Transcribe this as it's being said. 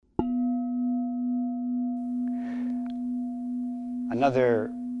Another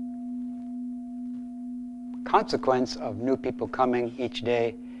consequence of new people coming each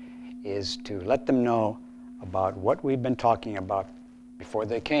day is to let them know about what we've been talking about before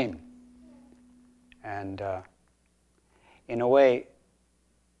they came. And in a way,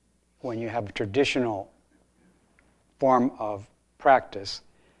 when you have a traditional form of practice,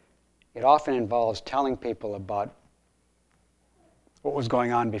 it often involves telling people about what was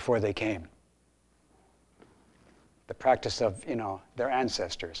going on before they came. The practice of, their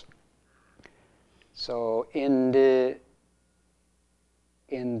ancestors. So in the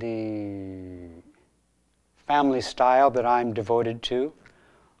family style that I'm devoted to,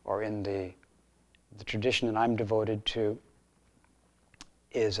 or in the tradition that I'm devoted to,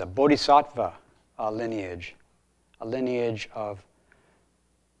 is a bodhisattva lineage, a lineage of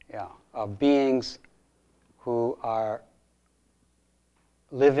beings who are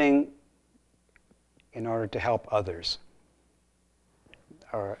living in order to help others,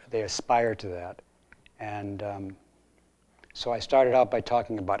 or they aspire to that. And so I started out by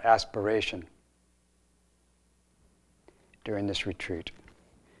talking about aspiration during this retreat.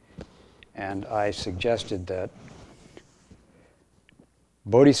 And I suggested that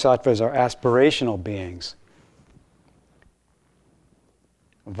bodhisattvas are aspirational beings,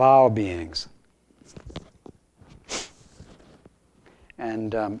 vow beings.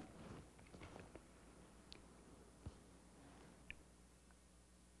 And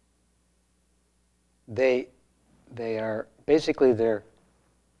they are basically the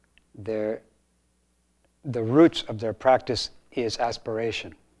roots of their practice is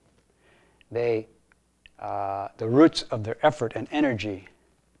aspiration. The roots of their effort and energy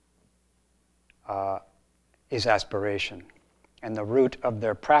is aspiration. And the root of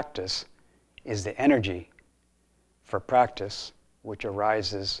their practice is the energy for practice, which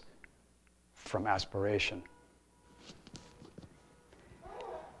arises from aspiration.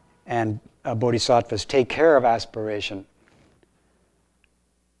 And bodhisattvas take care of aspiration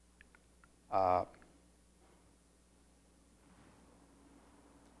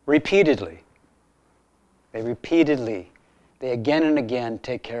repeatedly. They again and again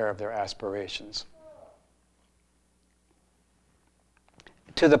take care of their aspirations.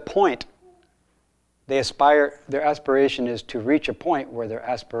 To the point, their aspiration is to reach a point where their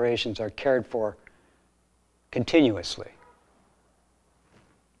aspirations are cared for continuously.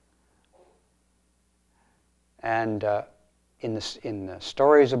 And in the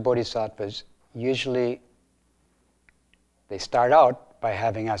stories of bodhisattvas, usually they start out by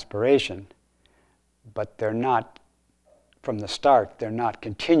having aspiration, but they're not, from the start, they're not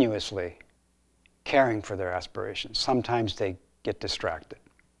continuously caring for their aspirations. Sometimes they get distracted.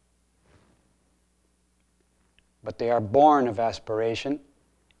 But they are born of aspiration,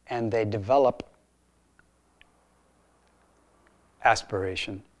 and they develop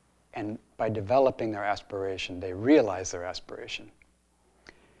aspiration. And by developing their aspiration, they realize their aspiration.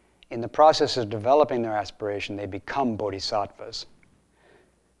 In the process of developing their aspiration, they become bodhisattvas.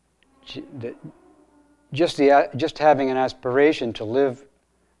 Just having an aspiration to live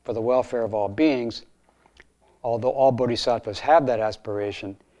for the welfare of all beings, although all bodhisattvas have that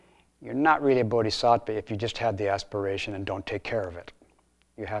aspiration, you're not really a bodhisattva if you just have the aspiration and don't take care of it.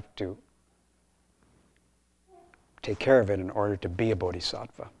 You have to take care of it in order to be a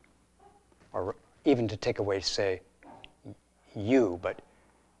bodhisattva. Or even to take away, say, you, but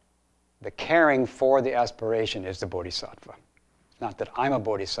the caring for the aspiration is the bodhisattva. It's not that I'm a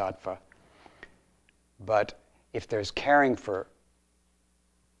bodhisattva, but if there's caring for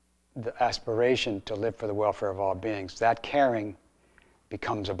the aspiration to live for the welfare of all beings, that caring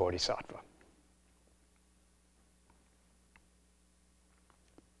becomes a bodhisattva.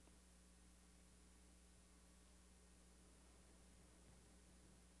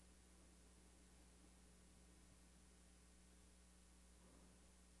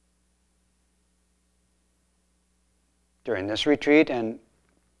 During this retreat and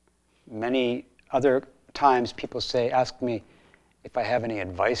many other times, people ask me if I have any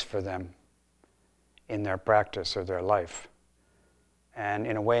advice for them in their practice or their life. And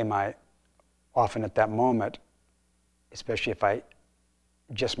in a way, often at that moment, especially if I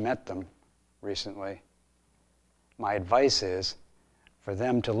just met them recently, my advice is for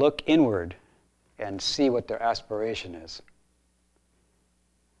them to look inward and see what their aspiration is.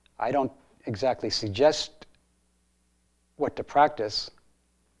 I don't exactly suggest what to practice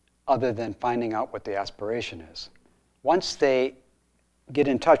other than finding out what the aspiration is. Once they get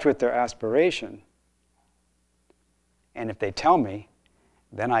in touch with their aspiration, and if they tell me,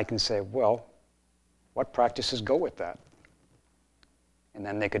 then I can say, well, what practices go with that? And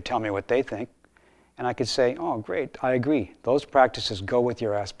then they could tell me what they think, And I could say, oh, great, I agree. Those practices go with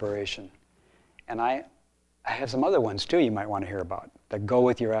your aspiration. And I have some other ones too you might want to hear about that go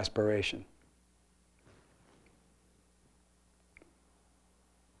with your aspiration.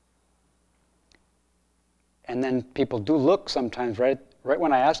 And then people do look sometimes, right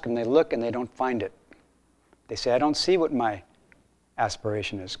when I ask them, they look and they don't find it. They say, I don't see what my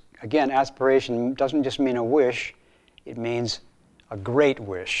aspiration is. Again, aspiration doesn't just mean a wish, it means a great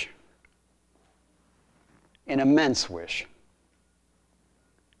wish, an immense wish.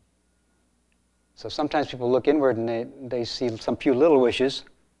 So sometimes people look inward and they see some few little wishes,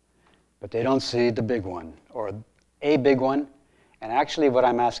 but they don't see the big one, or a big one. And actually what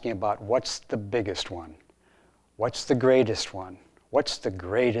I'm asking about, what's the biggest one? What's the greatest one? What's the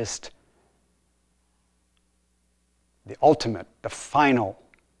greatest, the ultimate, the final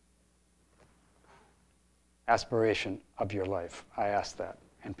aspiration of your life? I ask that.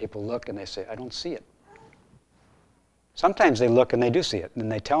 And people look and they say, I don't see it. Sometimes they look and they do see it,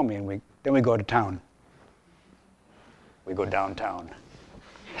 and they tell me, and then we go to town. We go downtown.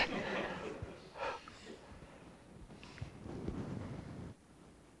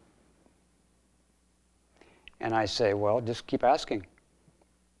 And I say, well, just keep asking.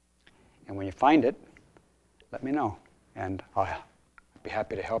 And when you find it, let me know, and I'll be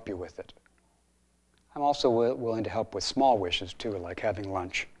happy to help you with it. I'm also willing to help with small wishes too, like having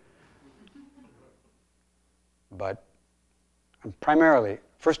lunch. But I'm primarily,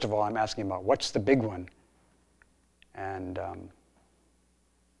 first of all, I'm asking about what's the big one. And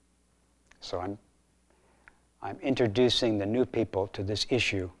so I'm introducing the new people to this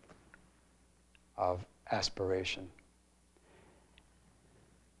issue of aspiration.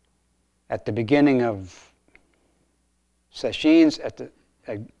 At the beginning of sessions at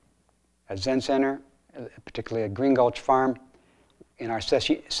Zen Center, particularly at Green Gulch Farm, in our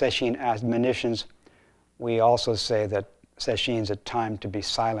session admonitions, we also say that session is a time to be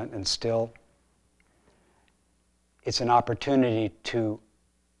silent and still. It's an opportunity to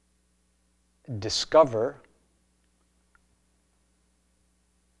discover,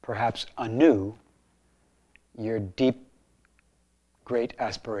 perhaps anew, your deep, great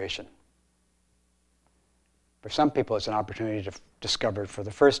aspiration. For some people, it's an opportunity to discover it for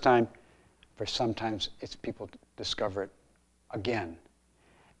the first time. For sometimes, it's people to discover it again.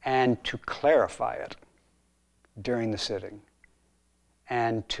 And to clarify it during the sitting.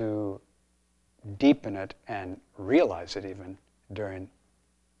 And to deepen it and realize it even during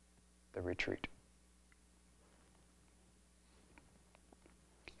the retreat.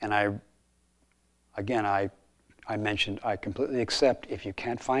 And I mentioned I completely accept if you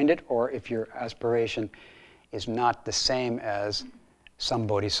can't find it, or if your aspiration is not the same as some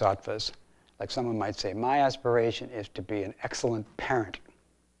bodhisattvas. Like someone might say, my aspiration is to be an excellent parent.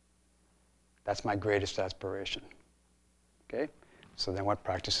 That's my greatest aspiration. Okay? So then what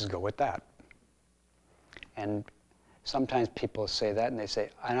practices go with that? And sometimes people say that and they say,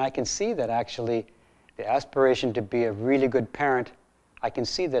 and I can see that actually the aspiration to be a really good parent, I can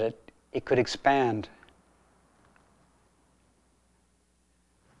see that it could expand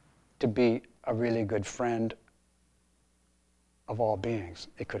to be a really good friend of all beings.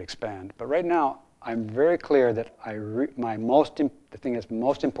 It could expand. But right now, I'm very clear that the thing that's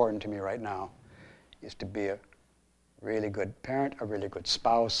most important to me right now is to be a really good parent, a really good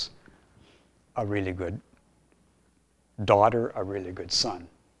spouse, a really good daughter, a really good son.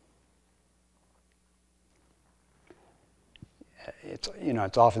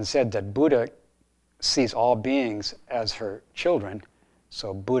 It's often said that Buddha sees all beings as her children,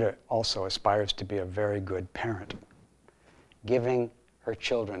 so Buddha also aspires to be a very good parent, giving her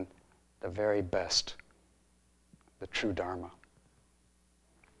children the very best, the true Dharma.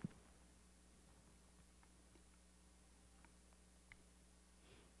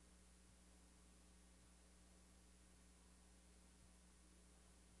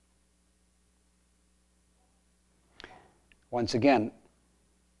 Once again,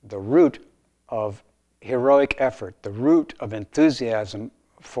 the root of heroic effort, the root of enthusiasm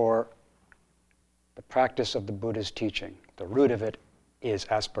for the practice of the Buddha's teaching, the root of it is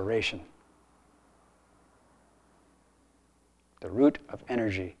aspiration. The root of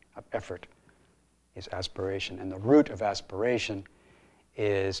energy, of effort, is aspiration. And the root of aspiration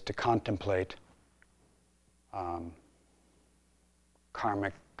is to contemplate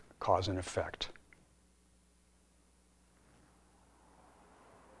karmic cause and effect.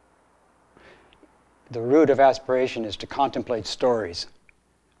 The root of aspiration is to contemplate stories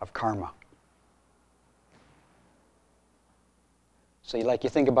of karma. So you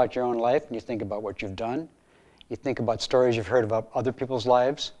think about your own life, and you think about what you've done. You think about stories you've heard about other people's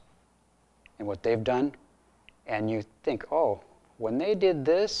lives. in what they've done, and you think, oh, when they did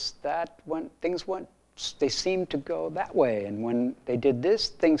this, they seemed to go that way, and when they did this,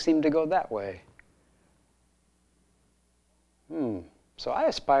 things seemed to go that way. So I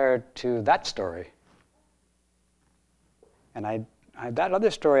aspired to that story. And that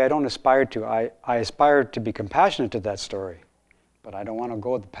other story I don't aspire to. I aspire to be compassionate to that story, but I don't want to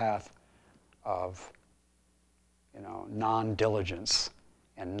go the path of, non-diligence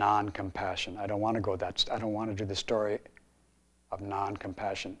and non-compassion. I don't want to go that. I don't want to do the story of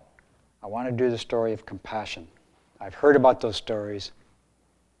non-compassion. I want to do the story of compassion. I've heard about those stories.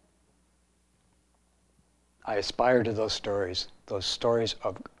 I aspire to those stories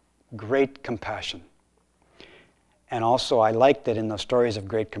of great compassion. And also I like that in those stories of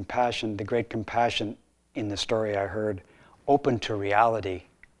great compassion, the great compassion in the story I heard, open to reality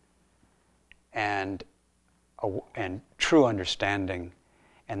and true understanding.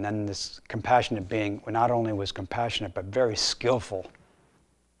 And then this compassionate being not only was compassionate, but very skillful.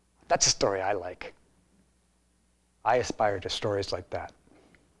 That's a story I like. I aspire to stories like that.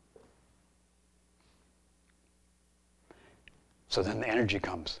 So then the energy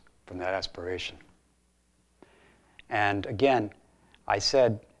comes from that aspiration. And again, I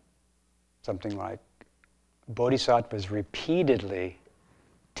said something like, bodhisattvas repeatedly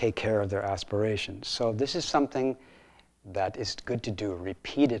take care of their aspirations. So this is something that is good to do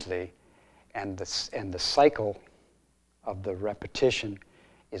repeatedly, and the cycle of the repetition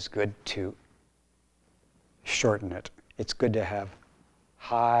is good to shorten it. It's good to have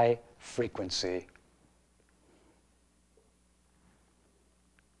high frequency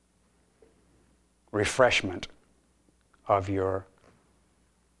refreshment of your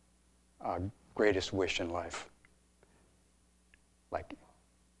greatest wish in life. Like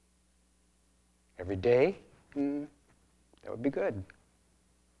every day, that would be good.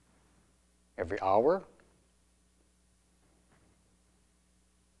 Every hour,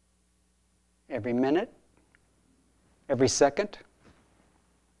 every minute, every second,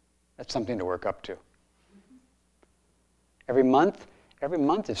 that's something to work up to. Every month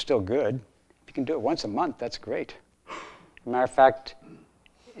is still good. If you can do it once a month, that's great. As a matter of fact,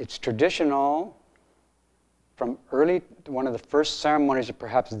 it's traditional from one of the first ceremonies, or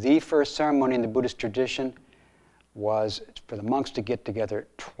perhaps the first ceremony in the Buddhist tradition, was for the monks to get together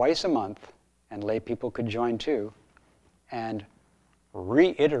twice a month, and lay people could join too, and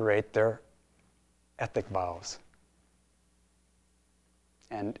reiterate their ethic vows.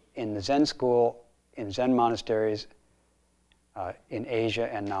 And in the Zen school, in Zen monasteries, in Asia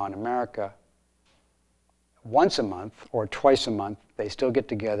and now in America, once a month or twice a month, they still get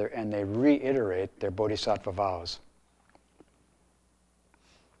together and they reiterate their bodhisattva vows.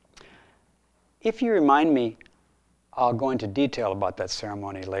 If you remind me, I'll go into detail about that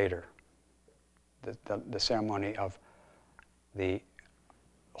ceremony later. The ceremony of the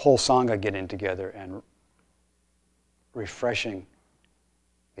whole Sangha getting together and refreshing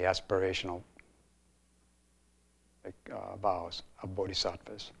the aspirational vows of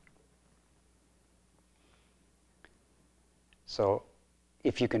bodhisattvas. So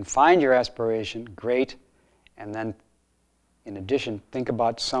if you can find your aspiration, great, and then in addition, think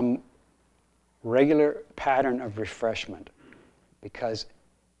about some regular pattern of refreshment, because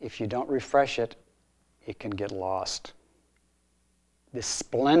if you don't refresh it, it can get lost. This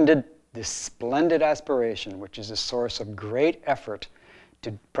splendid aspiration, which is a source of great effort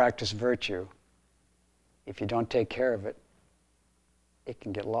to practice virtue, if you don't take care of it, it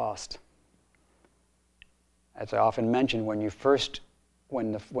can get lost. As I often mention, when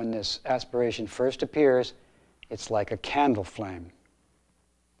this aspiration first appears, it's like a candle flame.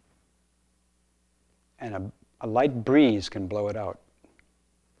 And a light breeze can blow it out.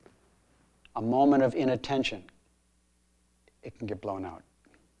 A moment of inattention, it can get blown out.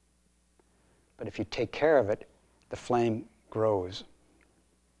 But if you take care of it, the flame grows.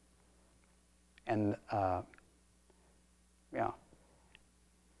 And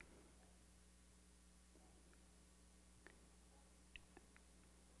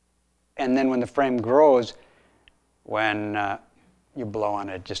And then when the flame grows, when you blow on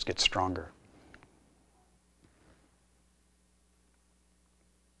it, it just gets stronger.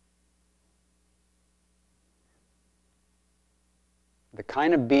 The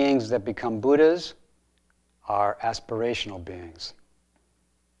kind of beings that become Buddhas are aspirational beings.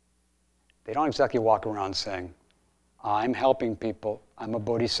 They don't exactly walk around saying, I'm helping people, I'm a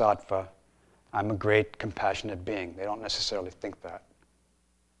bodhisattva, I'm a great compassionate being. They don't necessarily think that.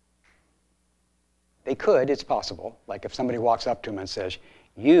 They could, it's possible. Like if somebody walks up to them and says,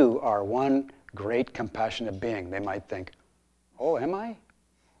 you are one great compassionate being, they might think, oh, am I?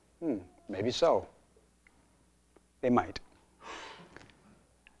 Maybe so. They might.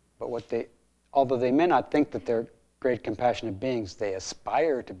 But although they may not think that they're great compassionate beings, they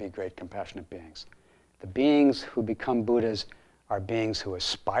aspire to be great compassionate beings. The beings who become Buddhas are beings who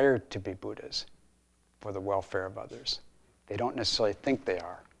aspire to be Buddhas for the welfare of others. They don't necessarily think they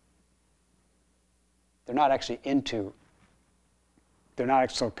are. They're not actually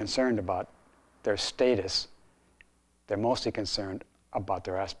so concerned about their status. They're mostly concerned about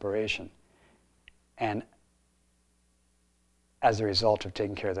their aspiration. And as a result of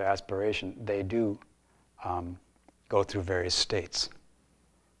taking care of their aspiration, they do go through various states.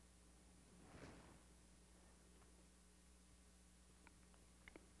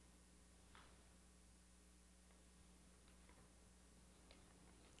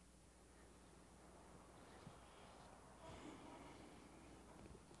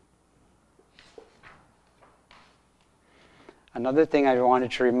 Another thing I wanted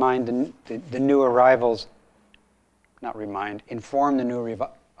to remind the new arrivals, inform the new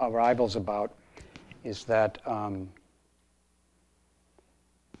arrivals about is that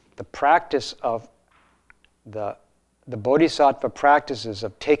the practice of the bodhisattva practices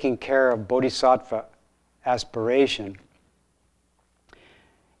of taking care of bodhisattva aspiration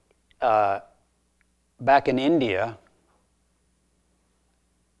back in India,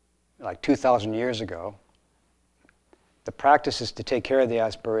 like 2,000 years ago, the practices to take care of the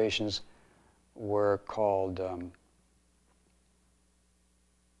aspirations were called,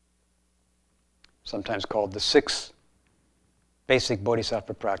 sometimes called the 6 basic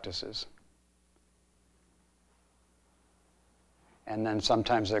bodhisattva practices. And then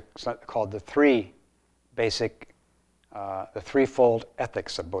sometimes they're called the 3 basic, the threefold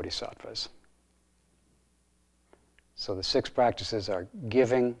ethics of bodhisattvas. So the 6 practices are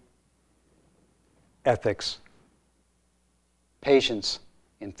giving, ethics, patience,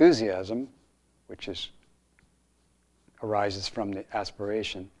 enthusiasm, which arises from the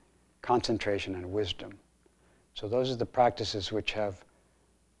aspiration, concentration, and wisdom. So those are the practices which have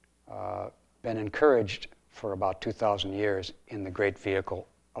been encouraged for about 2,000 years in the great vehicle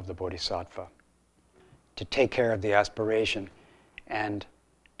of the bodhisattva, to take care of the aspiration and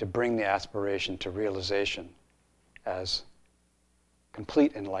to bring the aspiration to realization as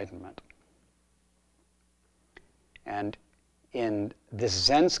complete enlightenment. And in this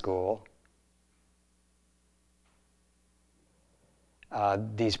Zen school,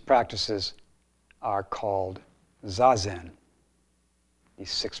 these practices are called Zazen.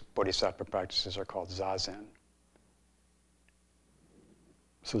 These 6 bodhisattva practices are called Zazen.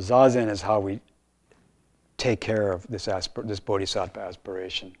 So Zazen is how we take care of this bodhisattva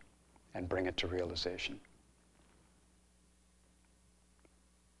aspiration and bring it to realization.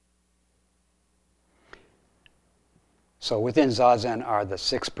 So within Zazen are the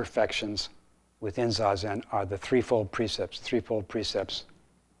 6 perfections. Within Zazen are the threefold precepts. Threefold precepts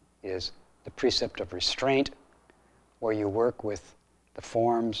is the precept of restraint, where you work with the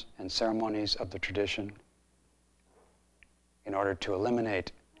forms and ceremonies of the tradition in order to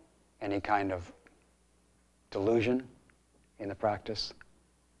eliminate any kind of delusion in the practice.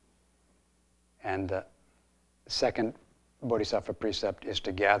 And the second bodhisattva precept is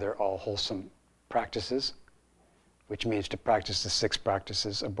to gather all wholesome practices, which means to practice the 6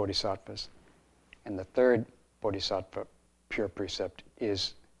 practices of bodhisattvas. And the third bodhisattva pure precept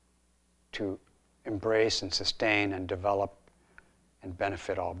is to embrace and sustain and develop and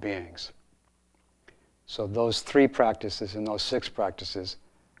benefit all beings. So those 3 practices and those 6 practices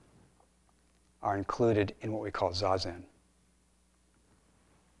are included in what we call Zazen.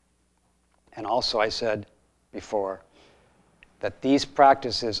 And also I said before that these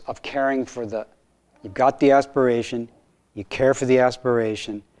practices of caring for you've got the aspiration, you care for the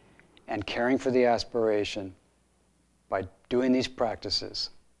aspiration, and caring for the aspiration by doing these practices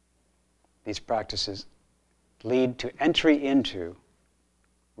lead to entry into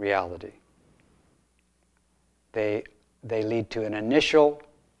reality. They lead to an initial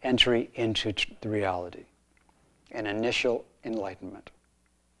entry into the reality, an initial enlightenment.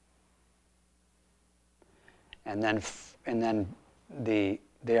 And then they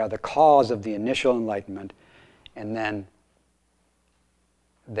are the cause of the initial enlightenment, and then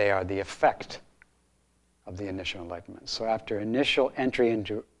they are the effect of the initial enlightenment. So after initial entry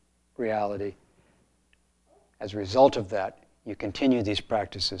into reality, as a result of that, you continue these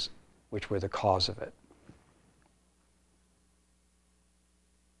practices which were the cause of it.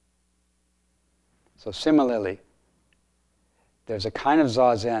 So similarly, there's a kind of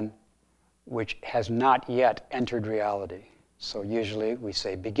Zazen which has not yet entered reality. So usually we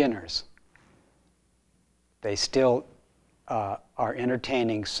say beginners. They still are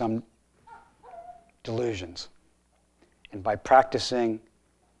entertaining some delusions. And by practicing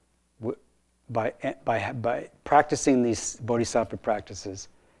by practicing these bodhisattva practices,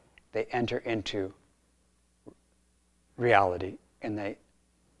 they enter into reality and they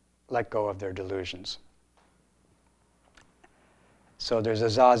let go of their delusions. So there's a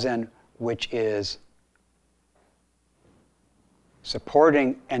zazen which is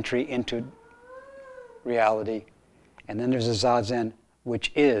supporting entry into reality, and then there's a zazen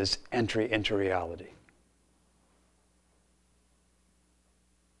which is entry into reality.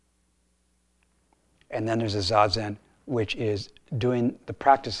 And then there's a zazen which is doing the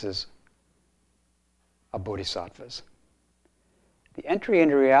practices of bodhisattvas. The entry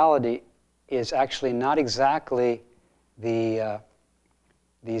into reality is actually not exactly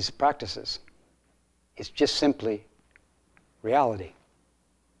these practices. It's just simply reality.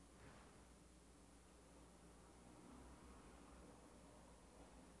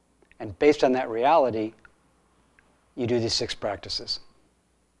 And based on that reality, you do these 6 practices.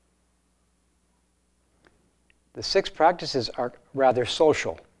 The 6 practices are rather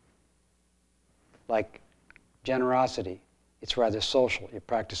social. Like generosity, it's rather social. You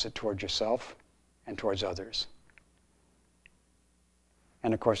practice it towards yourself and towards others.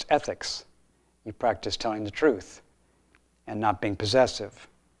 And of course, ethics. You practice telling the truth and not being possessive,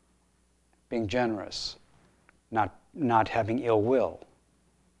 being generous, not having ill will,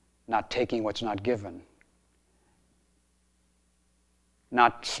 not taking what's not given,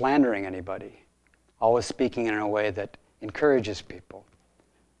 not slandering anybody, always speaking in a way that encourages people,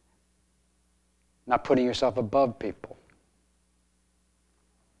 not putting yourself above people,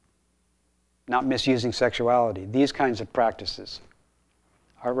 not misusing sexuality. These kinds of practices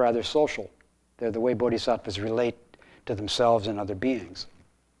are rather social. They're the way bodhisattvas relate to themselves and other beings.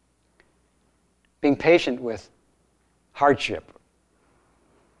 Being patient with hardship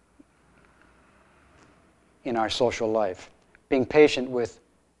in our social life. Being patient with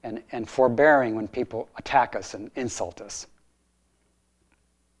and forbearing when people attack us and insult us.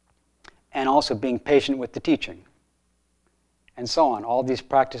 And also being patient with the teaching. And so on. All these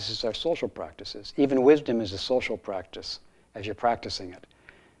practices are social practices. Even wisdom is a social practice as you're practicing it.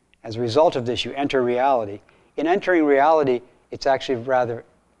 As a result of this, you enter reality. In entering reality, it's actually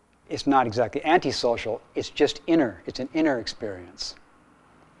it's not exactly antisocial, it's just inner. It's an inner experience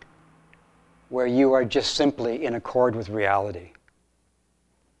where you are just simply in accord with reality.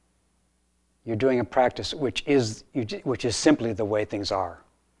 You're doing a practice which is simply the way things are.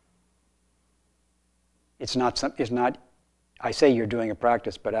 It's not. I say you're doing a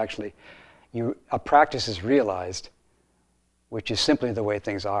practice, but actually, a practice is realized, which is simply the way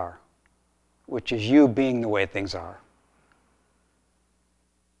things are, which is you being the way things are.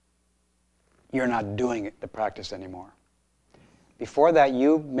 You're not doing the practice anymore. Before that,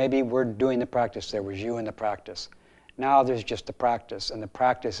 you maybe were doing the practice. There was you in the practice. Now there's just the practice, and the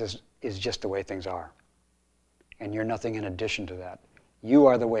practice is just the way things are. And you're nothing in addition to that. You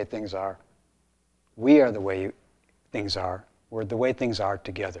are the way things are. We are the way things are. We're the way things are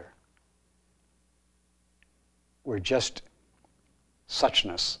together. We're just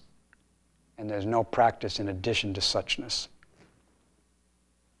suchness, and there's no practice in addition to suchness.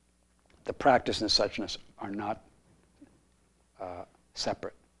 The practice and suchness are not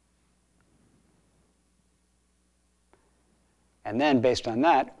separate. And then, based on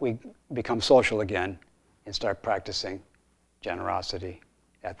that, we become social again and start practicing generosity,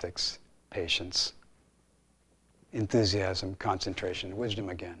 ethics, patience, enthusiasm, concentration, wisdom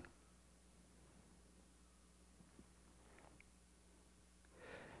again.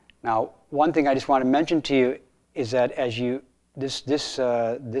 Now, one thing I just want to mention to you is that as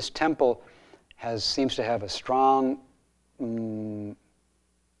this temple seems to have a strong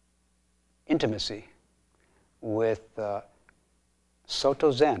intimacy with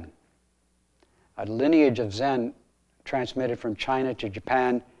Soto Zen, a lineage of Zen transmitted from China to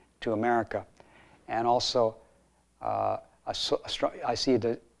Japan to America. And also, I see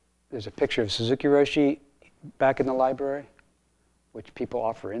that there's a picture of Suzuki Roshi back in the library, which people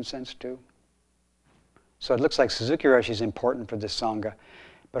offer incense to. So it looks like Suzuki Roshi is important for this Sangha,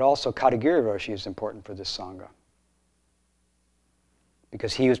 but also Katagiri Roshi is important for this Sangha.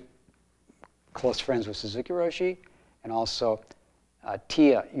 Because he was close friends with Suzuki Roshi, and also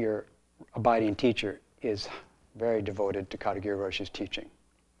Tia, your abiding teacher, is very devoted to Katagiri Roshi's teaching.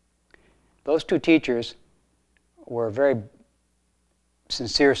 Those two teachers were very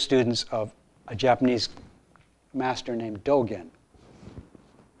sincere students of a Japanese master named Dogen.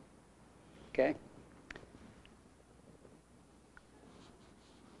 Okay?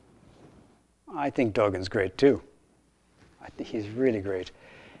 I think Dogen's great too. I think he's really great.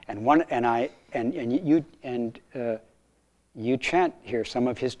 You chant here some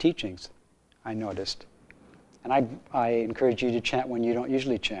of his teachings, I noticed. And I encourage you to chant when you don't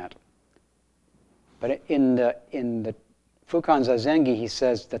usually chant. But in the Fukan Zazengi, he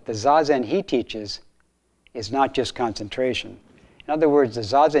says that the Zazen he teaches is not just concentration. In other words, the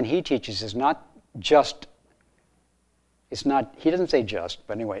Zazen he teaches is not just, he doesn't say just,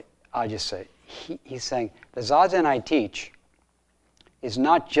 but anyway, I'll just say, he's saying, the Zazen I teach is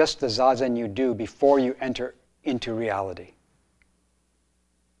not just the Zazen you do before you enter into reality.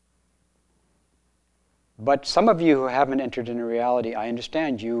 But some of you who haven't entered into reality, I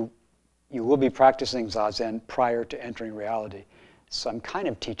understand you will be practicing Zazen prior to entering reality. So I'm kind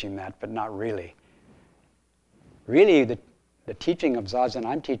of teaching that, but not really. Really, the teaching of Zazen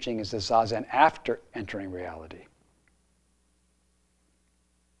I'm teaching is the Zazen after entering reality.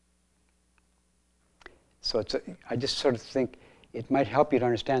 So I just sort of think it might help you to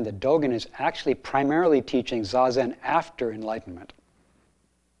understand that Dogen is actually primarily teaching Zazen after enlightenment,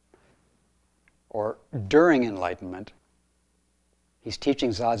 or during enlightenment. He's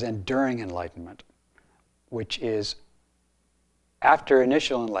teaching Zazen during enlightenment, which is after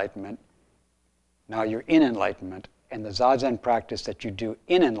initial enlightenment, now you're in enlightenment, and the Zazen practice that you do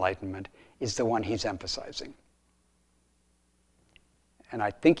in enlightenment is the one he's emphasizing. And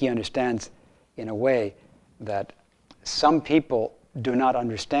I think he understands, in a way, that some people do not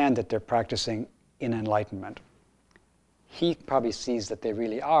understand that they're practicing in enlightenment. He probably sees that they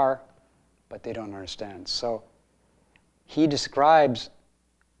really are, but they don't understand. So he describes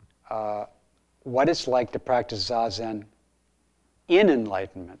what it's like to practice Zazen in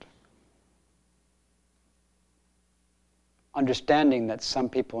enlightenment, understanding that some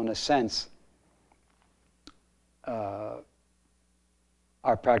people, in a sense, are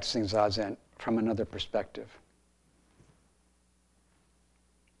practicing Zazen from another perspective.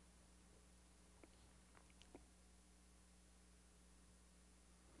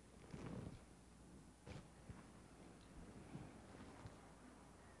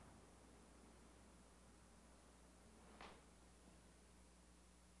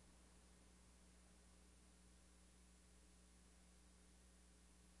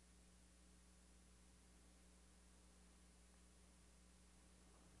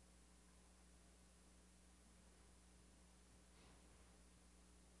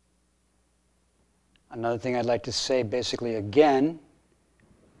 Another thing I'd like to say basically again,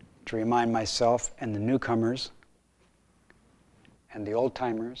 to remind myself and the newcomers and the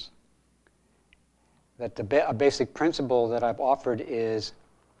old-timers, that a basic principle that I've offered is,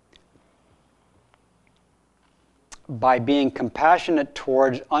 by being compassionate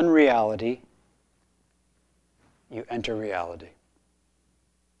towards unreality, you enter reality.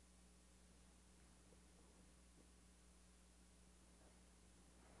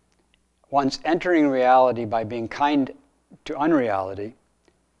 Once entering reality by being kind to unreality,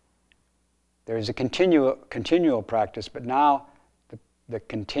 there is a continual practice, but now the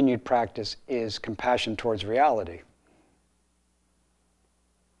continued practice is compassion towards reality.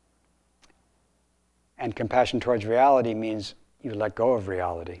 And compassion towards reality means you let go of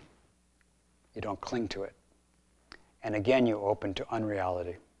reality. You don't cling to it. And again, you open to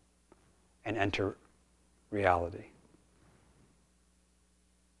unreality and enter reality.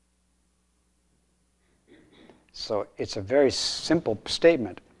 So it's a very simple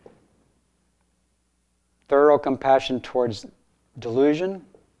statement. Thorough compassion towards delusion,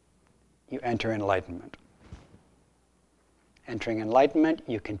 you enter enlightenment. Entering enlightenment,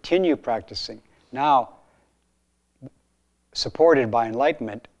 you continue practicing. Now, supported by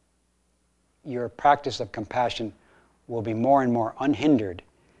enlightenment, your practice of compassion will be more and more unhindered.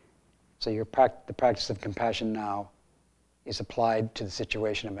 So the practice of compassion now is applied to the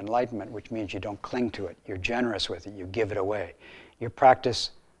situation of enlightenment, which means you don't cling to it. You're generous with it. You give it away. Your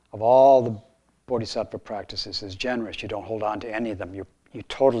practice of all the bodhisattva practices is generous. You don't hold on to any of them. You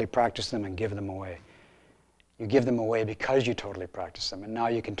totally practice them and give them away. You give them away because you totally practice them. And now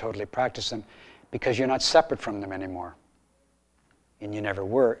you can totally practice them because you're not separate from them anymore. And you never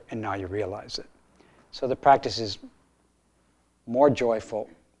were, and now you realize it. So the practice is more joyful,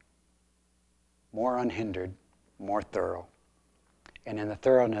 more unhindered, more thorough. And in the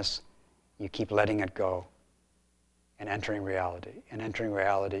thoroughness, you keep letting it go and entering reality. And entering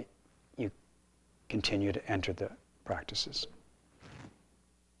reality, you continue to enter the practices.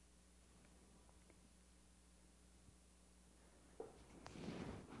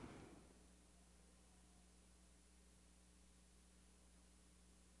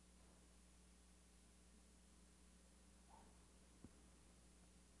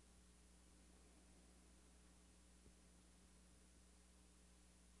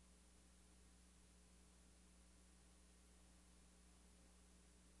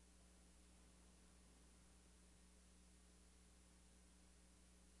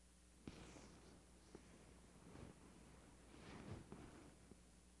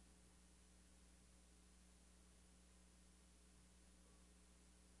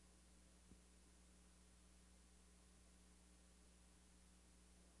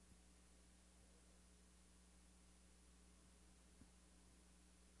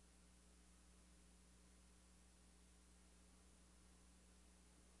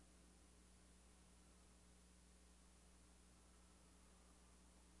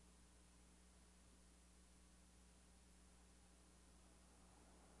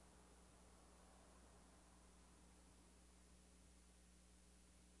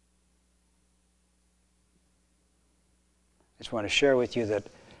 just want to share with you that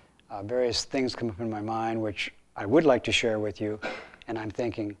various things come up in my mind which I would like to share with you, and I'm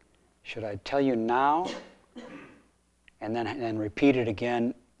thinking, should I tell you now and then repeat it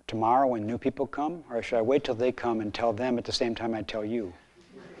again tomorrow when new people come, or should I wait till they come and tell them at the same time I tell you?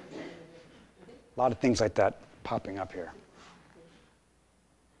 A lot of things like that popping up here.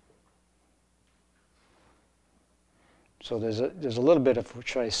 So there's a little bit of,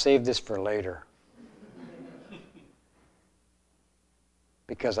 should I save this for later?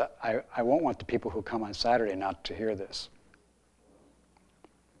 Because I won't want the people who come on Saturday not to hear this.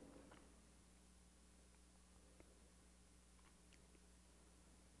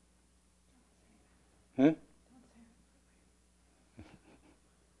 Hmm?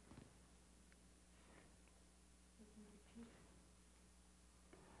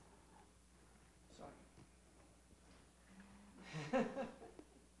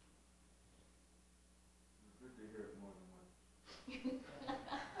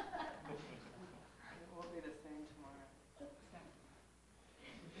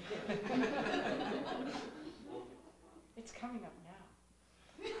 It's coming up now.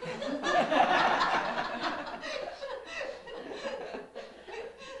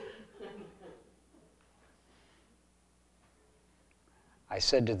 I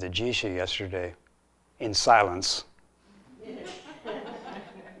said to the Jisha yesterday, in silence,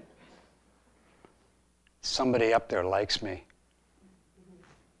 somebody up there likes me.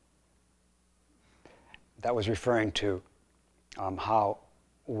 That was referring to how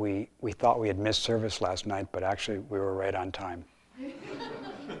we thought we had missed service last night, but actually we were right on time.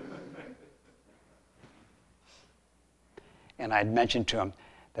 And I'd mentioned to him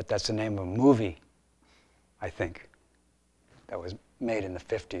that that's the name of a movie, I think, that was made in the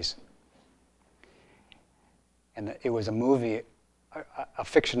 50s. And it was a movie, a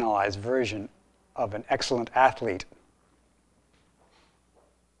fictionalized version of an excellent athlete,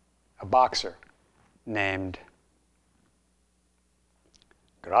 a boxer named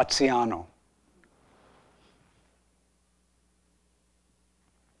Graziano.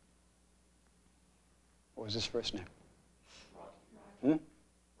 What was his first name? Rocky. Hmm?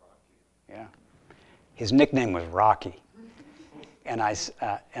 Yeah. His nickname was Rocky. And I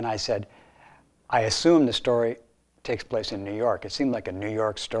said, I assume the story takes place in New York. It seemed like a New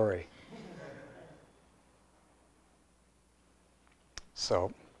York story.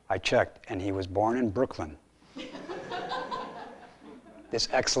 So I checked, and he was born in Brooklyn. This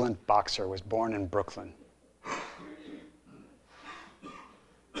excellent boxer was born in Brooklyn.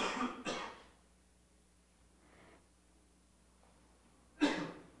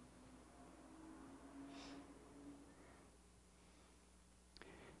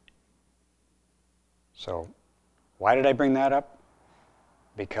 So, why did I bring that up?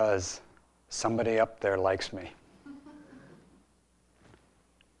 Because somebody up there likes me.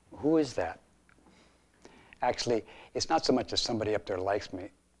 Who is that? Actually, it's not so much that somebody up there likes me,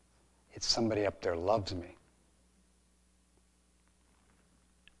 it's somebody up there loves me.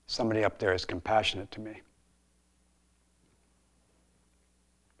 Somebody up there is compassionate to me.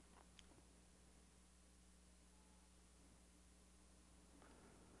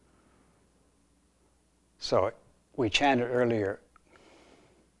 So, we chanted earlier,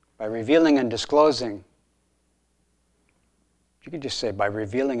 by revealing and disclosing, you could just say, by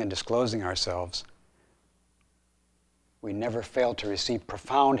revealing and disclosing ourselves, we never fail to receive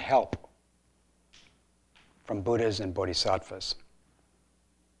profound help from Buddhas and Bodhisattvas.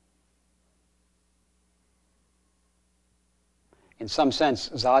 In some sense,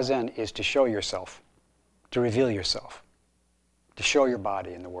 Zazen is to show yourself, to reveal yourself, to show your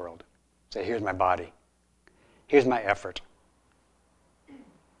body in the world. Say, here's my body. Here's my effort.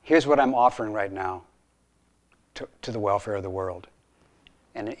 Here's what I'm offering right now to the welfare of the world.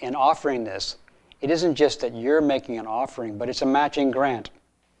 And in offering this, it isn't just that you're making an offering, but it's a matching grant.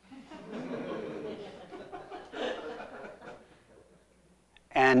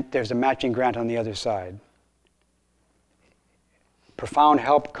 And there's a matching grant on the other side. Profound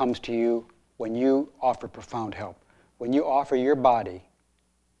help comes to you when you offer profound help. When you offer your body,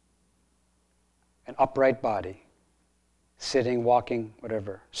 an upright body, sitting, walking,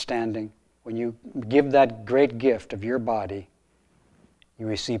 whatever, standing, when you give that great gift of your body, you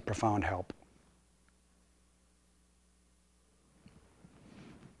receive profound help.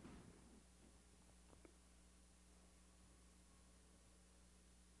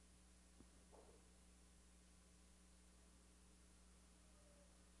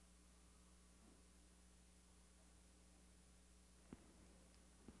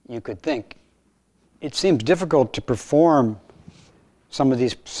 You could think, it seems difficult to perform some of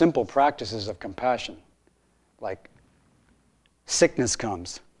these simple practices of compassion, like sickness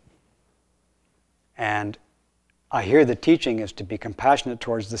comes. And I hear the teaching is to be compassionate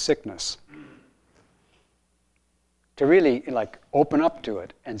towards the sickness. To really open up to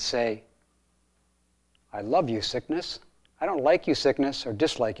it and say, I love you, sickness. I don't like you, sickness, or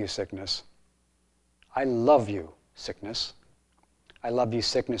dislike you, sickness. I love you, sickness. I love you,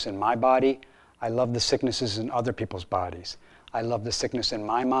 sickness, in my body. I love the sicknesses in other people's bodies. I love the sickness in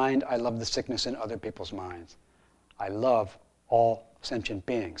my mind. I love the sickness in other people's minds. I love all sentient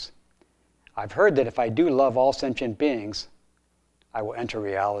beings. I've heard that if I do love all sentient beings, I will enter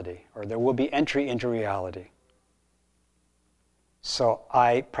reality, or there will be entry into reality. So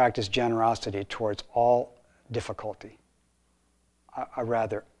I practice generosity towards all difficulty.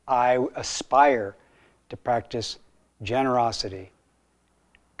 I aspire to practice generosity,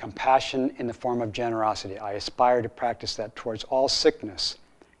 compassion in the form of generosity. I aspire to practice that towards all sickness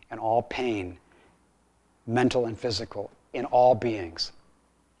and all pain, mental and physical, in all beings.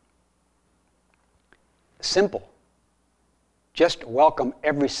 Simple. Just welcome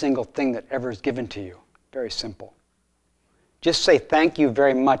every single thing that ever is given to you. Very simple. Just say thank you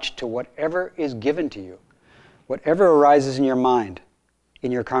very much to whatever is given to you. Whatever arises in your mind,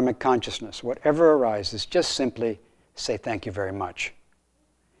 in your karmic consciousness, whatever arises, just simply say thank you very much.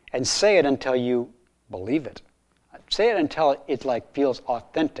 And say it until you believe it. Say it until it feels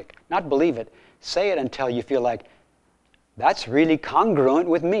authentic. Not believe it. Say it until you feel like, that's really congruent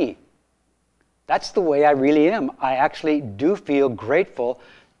with me. That's the way I really am. I actually do feel grateful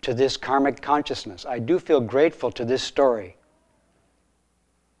to this karmic consciousness. I do feel grateful to this story.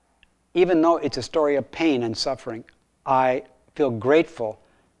 Even though it's a story of pain and suffering, I feel grateful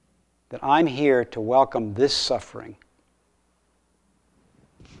that I'm here to welcome this suffering.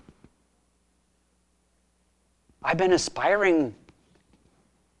 I've been aspiring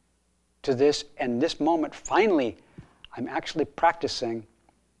to this, and this moment, finally, I'm actually practicing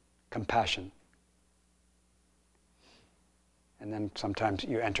compassion. And then sometimes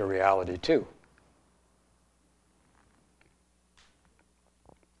you enter reality too.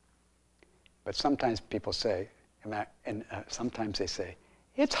 But sometimes people say, and sometimes they say,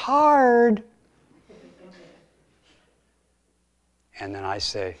 it's hard. And then I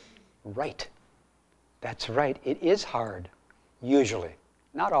say, right. That's right. It is hard, usually.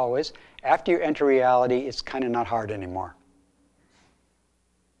 Not always. After you enter reality, it's kind of not hard anymore.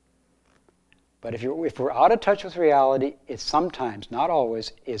 But if we're out of touch with reality, it sometimes, not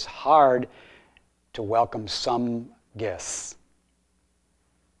always, is hard to welcome some guests.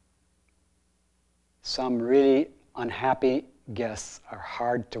 Some really unhappy guests are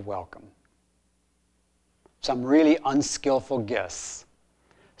hard to welcome. Some really unskillful guests,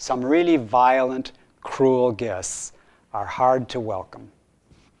 some really violent, cruel guests are hard to welcome.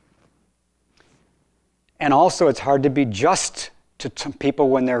 And also it's hard to be just to some people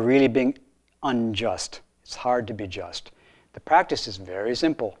when they're really being unjust. It's hard to be just. The practice is very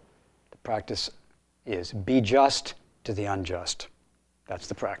simple. The practice is be just to the unjust. That's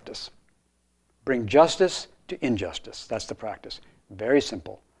the practice. Bring justice to injustice. That's the practice. Very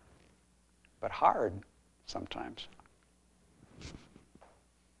simple, but hard sometimes.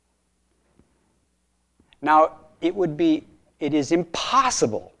 Now, it is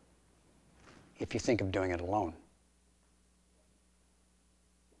impossible if you think of doing it alone.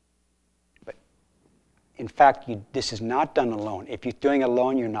 But in fact, this is not done alone. If you're doing it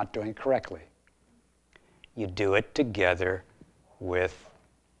alone, you're not doing it correctly. You do it together with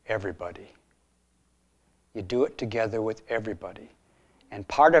everybody. You do it together with everybody. And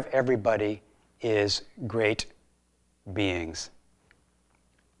part of everybody is great beings,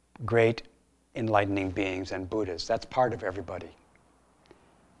 great enlightening beings and Buddhas. That's part of everybody.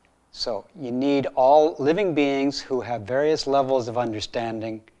 So you need all living beings who have various levels of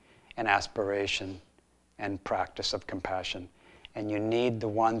understanding and aspiration and practice of compassion. And you need the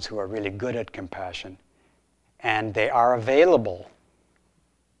ones who are really good at compassion. And they are available.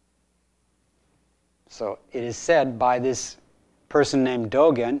 So it is said by this person named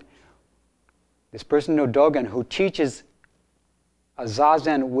Dogen, who teaches a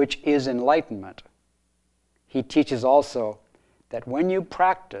zazen which is enlightenment. He teaches also that when you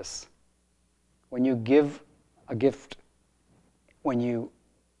practice, when you give a gift, when you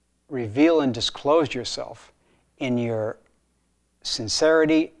reveal and disclose yourself in your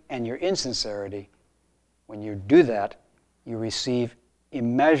sincerity and your insincerity, when you do that, you receive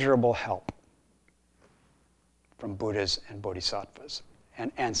immeasurable help from Buddhas and Bodhisattvas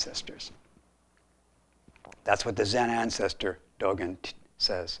and ancestors. That's what the Zen ancestor Dogen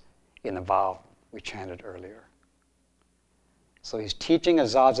says in the vow we chanted earlier. So he's teaching a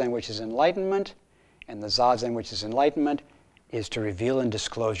zazen which is enlightenment, and the zazen which is enlightenment is to reveal and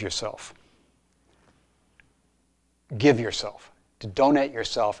disclose yourself. Give yourself, to donate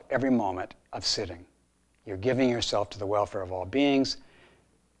yourself every moment of sitting. You're giving yourself to the welfare of all beings,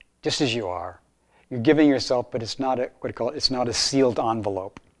 just as you are. You're giving yourself, but it's not it's not a sealed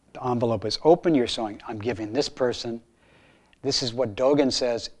envelope. The envelope is open. You're saying, I'm giving this person. This is what Dogen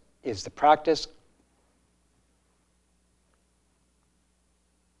says is the practice.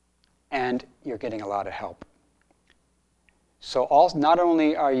 And you're getting a lot of help. So not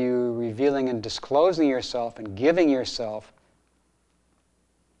only are you revealing and disclosing yourself and giving yourself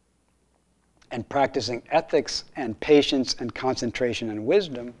and practicing ethics and patience and concentration and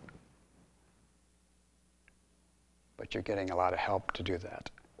wisdom, but you're getting a lot of help to do that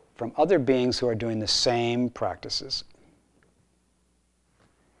from other beings who are doing the same practices.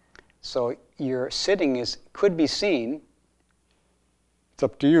 So your sitting could be seen, it's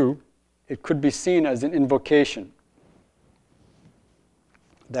up to you, it could be seen as an invocation.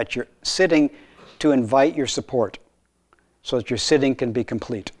 That you're sitting to invite your support so that your sitting can be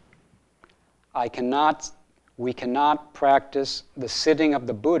complete. We cannot practice the sitting of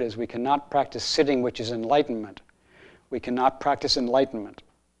the Buddhas. We cannot practice sitting, which is enlightenment. We cannot practice enlightenment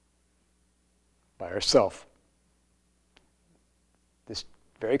by ourselves. This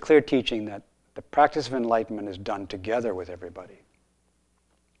very clear teaching that the practice of enlightenment is done together with everybody.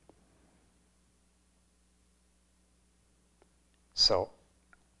 So,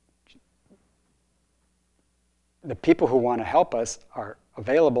 the people who want to help us are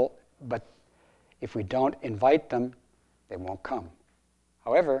available, but if we don't invite them, they won't come.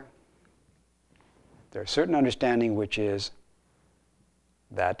 However, there's a certain understanding which is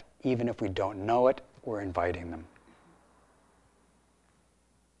that even if we don't know it, we're inviting them.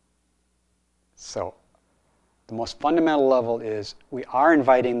 So, the most fundamental level is we are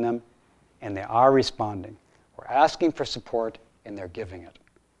inviting them and they are responding. We're asking for support and they're giving it.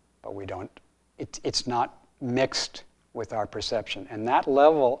 But we don't, it's not mixed with our perception. And that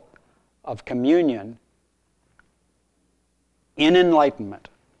level of communion in enlightenment,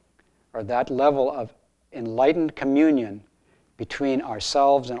 or that level of enlightened communion between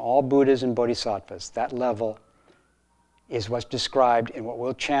ourselves and all Buddhas and Bodhisattvas, that level is what's described in what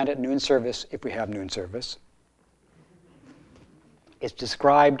we'll chant at noon service, if we have noon service. It's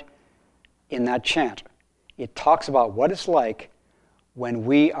described in that chant. It talks about what it's like when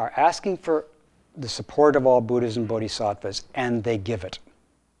we are asking for the support of all Buddhas and Bodhisattvas, and they give it.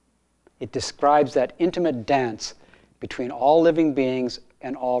 It describes that intimate dance between all living beings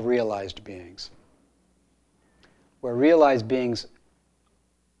and all realized beings. Where realized beings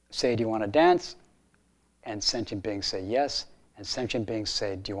say, do you want to dance? And sentient beings say yes. And sentient beings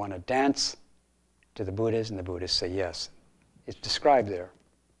say, do you want to dance? To the Buddhas, and the Buddhas say yes. It's described there.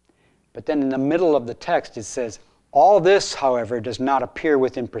 But then in the middle of the text it says, all this, however, does not appear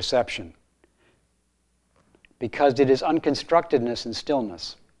within perception, because it is unconstructedness and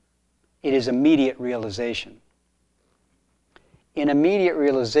stillness. It is immediate realization. In immediate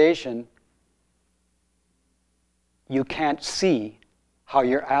realization, you can't see how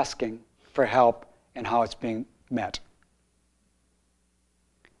you're asking for help and how it's being met.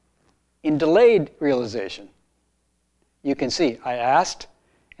 In delayed realization, you can see, I asked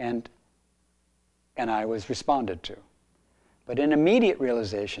and I was responded to. But in immediate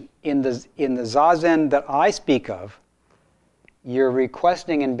realization, in the Zazen that I speak of, you're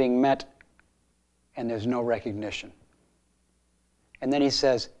requesting and being met, and there's no recognition. And then he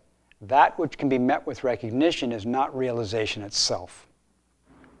says, that which can be met with recognition is not realization itself.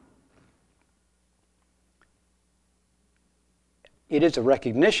 It is a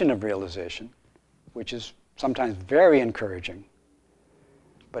recognition of realization, which is sometimes very encouraging,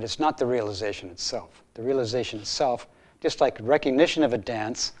 but it's not the realization itself. The realization itself, just like recognition of a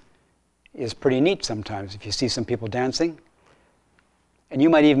dance, is pretty neat sometimes. If you see some people dancing, and you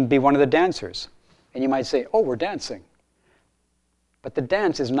might even be one of the dancers, and you might say, oh, we're dancing. But the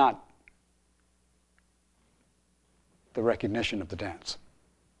dance is not the recognition of the dance.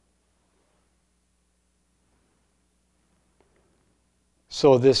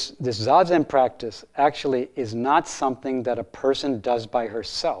 So this Zazen practice actually is not something that a person does by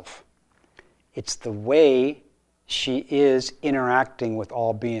herself. It's the way she is interacting with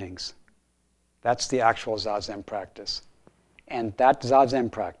all beings. That's the actual Zazen practice. And that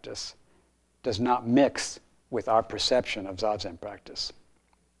Zazen practice does not mix with our perception of Zazen practice.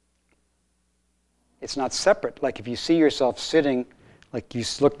 It's not separate. Like if you see yourself sitting, like you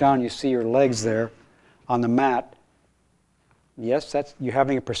look down, you see your legs there on the mat. Yes, you're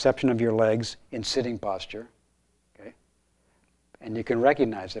having a perception of your legs in sitting posture. Okay? And you can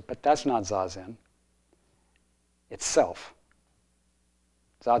recognize it, but that's not Zazen. It's self.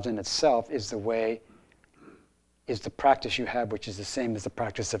 Zazen itself is the practice you have, which is the same as the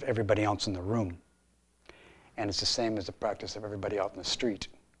practice of everybody else in the room. And it's the same as the practice of everybody out in the street.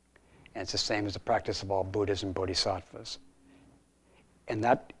 And it's the same as the practice of all Buddhas and Bodhisattvas. And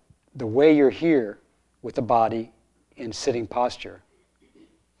that, the way you're here with the body in sitting posture,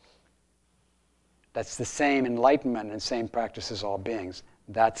 that's the same enlightenment and same practice as all beings.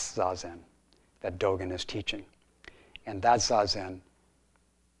 That's Zazen that Dogen is teaching. And that Zazen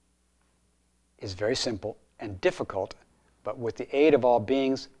is very simple and difficult, but with the aid of all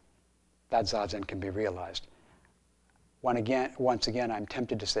beings, that Zazen can be realized. Once again, I'm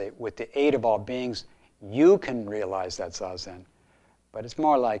tempted to say, with the aid of all beings, you can realize that Zazen. But it's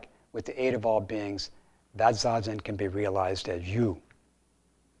more like, with the aid of all beings, that Zazen can be realized as you.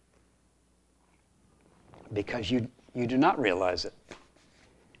 Because you do not realize it.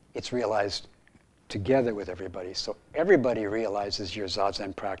 It's realized together with everybody. So everybody realizes your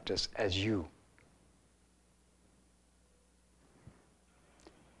Zazen practice as you.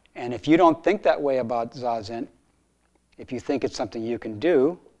 And if you don't think that way about Zazen, if you think it's something you can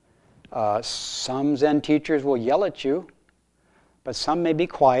do, some Zen teachers will yell at you, but some may be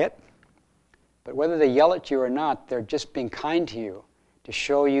quiet. But whether they yell at you or not, they're just being kind to you to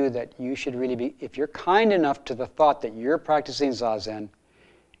show you that you should really be, if you're kind enough to the thought that you're practicing Zazen,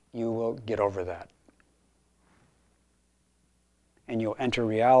 you will get over that. And you'll enter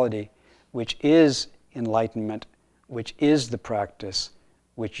reality, which is enlightenment, which is the practice,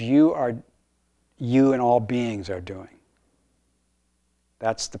 which you and all beings are doing.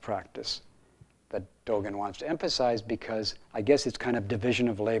 That's the practice that Dogen wants to emphasize, because I guess it's kind of division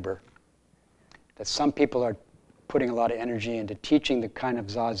of labor. That some people are putting a lot of energy into teaching the kind of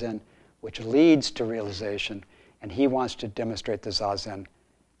Zazen which leads to realization, and he wants to demonstrate the Zazen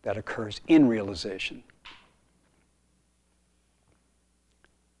that occurs in realization.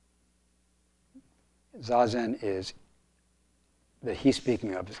 Zazen is, that he's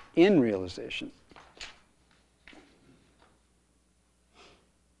speaking of, is in realization.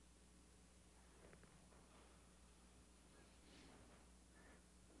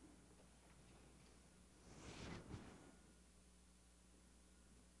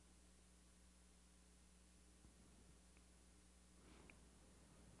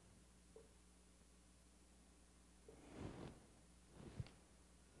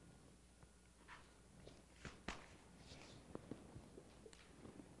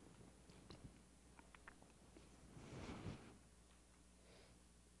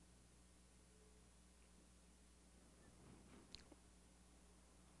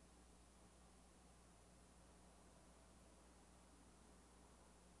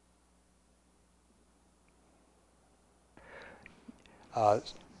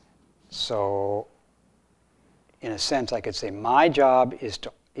 So, in a sense, I could say my job is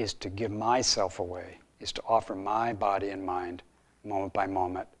to give myself away, is to offer my body and mind, moment by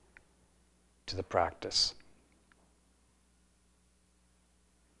moment, to the practice.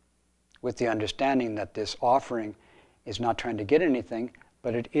 With the understanding that this offering is not trying to get anything,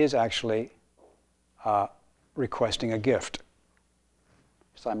 but it is actually requesting a gift.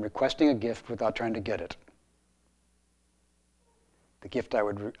 So I'm requesting a gift without trying to get it. The gift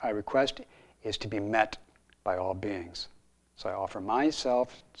I request is to be met by all beings. So I offer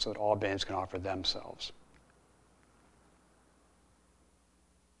myself so that all beings can offer themselves.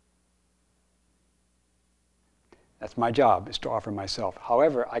 That's my job, is to offer myself.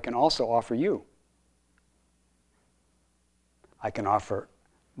 However, I can also offer you. I can offer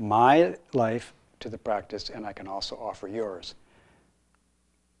my life to the practice, and I can also offer yours.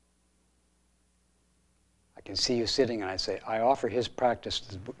 I can see you sitting and I say, I offer his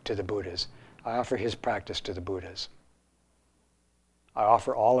practice to the Buddhas. I offer his practice to the Buddhas. I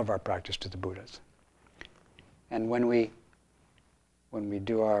offer all of our practice to the Buddhas. And when we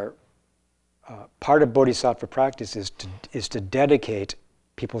do our part of Bodhisattva practice is to dedicate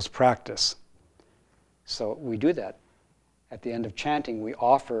people's practice. So we do that. At the end of chanting, we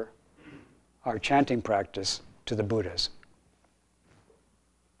offer our chanting practice to the Buddhas.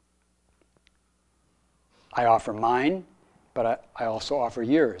 I offer mine, but I also offer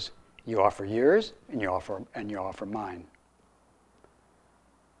yours. You offer yours, and you offer mine.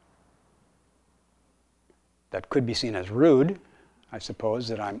 That could be seen as rude, I suppose,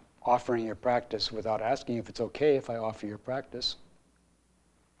 that I'm offering your practice without asking if it's okay if I offer your practice.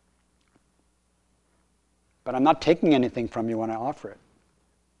 But I'm not taking anything from you when I offer it.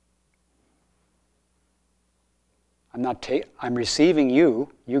 I'm receiving you.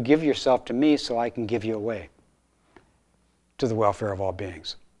 You give yourself to me so I can give you away to the welfare of all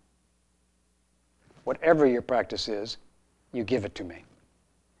beings. Whatever your practice is, you give it to me.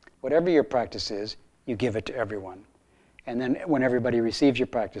 Whatever your practice is, you give it to everyone. And then when everybody receives your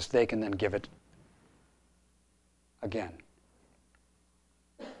practice, they can then give it again.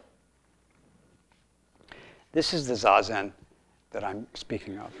 This is the Zazen that I'm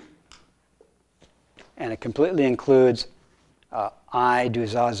speaking of. And it completely includes I do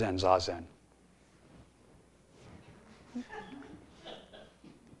Zazen, Zazen.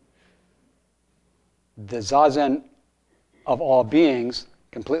 The Zazen of all beings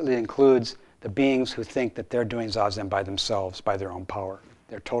completely includes the beings who think that they're doing Zazen by themselves, by their own power.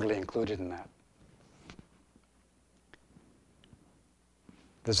 They're totally included in that.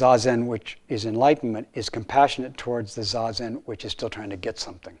 The Zazen which is enlightenment is compassionate towards the Zazen which is still trying to get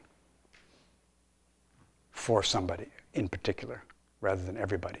something for somebody in particular, rather than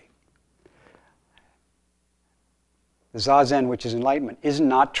everybody. The Zazen which is enlightenment is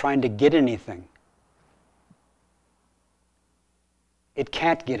not trying to get anything. It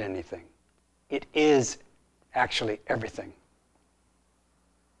can't get anything. It is actually everything.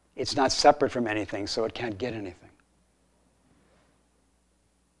 It's not separate from anything, so it can't get anything.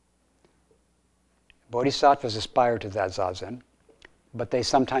 Bodhisattvas aspire to that Zazen, but they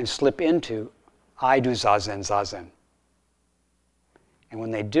sometimes slip into I do Zazen, Zazen. And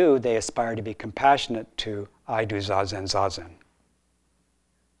when they do, they aspire to be compassionate to I do Zazen, Zazen.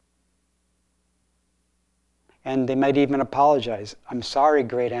 And they might even apologize. I'm sorry,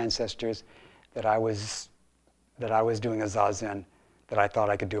 great ancestors, that I was doing a Zazen that I thought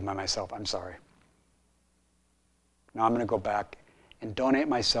I could do by myself. I'm sorry. Now I'm going to go back and donate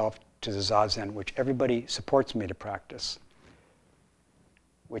myself to the Zazen which everybody supports me to practice,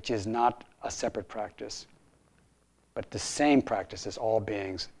 which is not a separate practice, but the same practice as all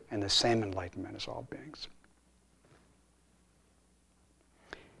beings and the same enlightenment as all beings.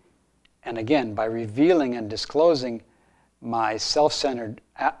 And again, by revealing and disclosing my self-centered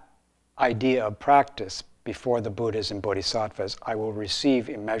idea of practice before the Buddhas and Bodhisattvas, I will receive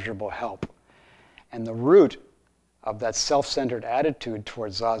immeasurable help. And the root of that self-centered attitude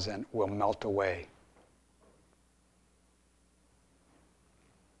towards Zazen will melt away.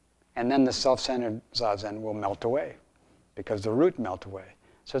 And then the self-centered Zazen will melt away because the root melt away.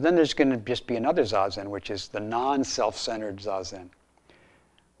 So then there's going to just be another Zazen, which is the non-self-centered Zazen,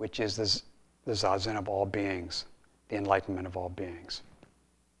 which is the Zazen of all beings, the enlightenment of all beings.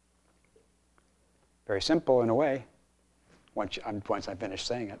 Very simple in a way, once I finish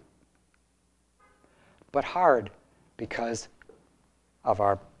saying it. But hard, because of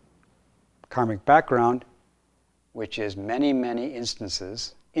our karmic background, which is many, many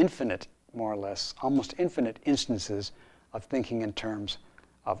instances, infinite, more or less, almost infinite instances of thinking in terms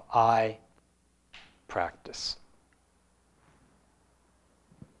of I practice.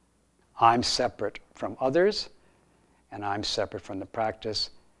 I'm separate from others, and I'm separate from the practice,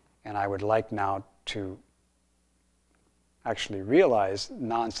 and I would like now to actually realize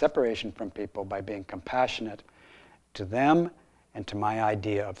non-separation from people by being compassionate to them and to my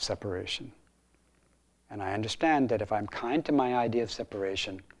idea of separation. And I understand that if I'm kind to my idea of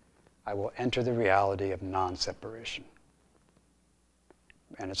separation, I will enter the reality of non-separation.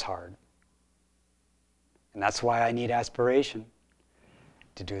 And it's hard. And that's why I need aspiration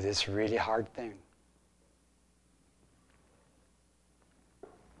to do this really hard thing.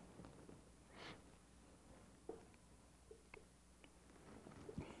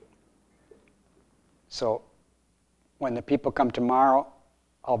 So when the people come tomorrow,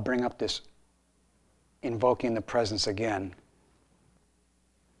 I'll bring up this invoking the presence again.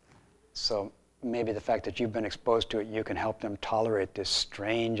 So maybe the fact that you've been exposed to it, you can help them tolerate this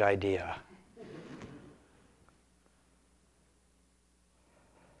strange idea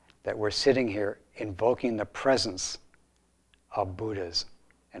that we're sitting here invoking the presence of Buddhas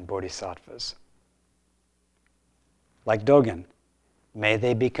and Bodhisattvas. Like Dogen, may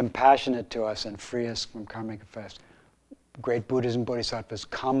they be compassionate to us and free us from karmic effects. Great Buddhas and Bodhisattvas,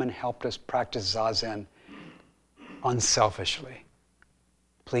 come and help us practice Zazen unselfishly.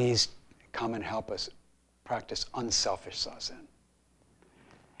 Please come and help us practice unselfish Zazen.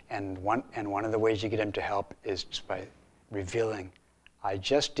 And one of the ways you get them to help is just by revealing, I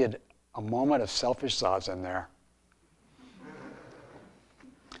just did a moment of selfish Zazen there.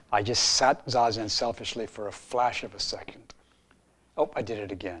 I just sat Zazen selfishly for a flash of a second. Oh, I did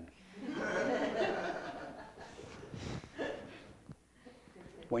it again.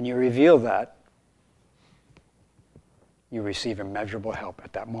 When you reveal that, you receive immeasurable help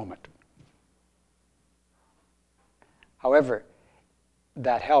at that moment. However,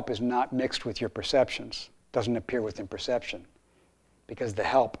 that help is not mixed with your perceptions, doesn't appear within perception, because the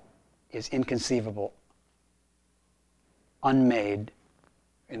help is inconceivable, unmade,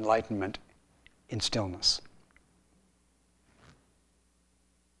 enlightenment in stillness.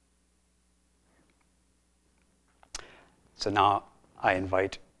 So now I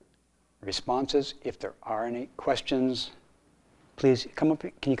invite responses. If there are any questions, please come up.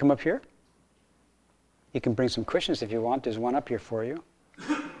 Can you come up here? You can bring some cushions if you want. There's one up here for you.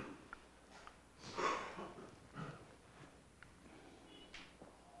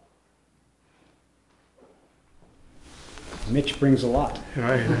 Mitch brings a lot.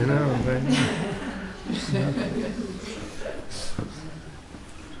 Right, I know. Right?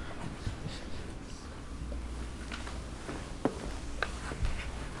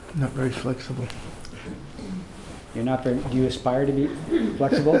 Not very flexible. You're not very. Do you aspire to be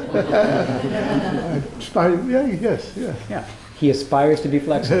flexible? I aspire, yes. Yeah. He aspires to be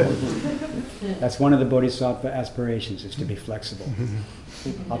flexible. That's one of the Bodhisattva aspirations, is to be flexible.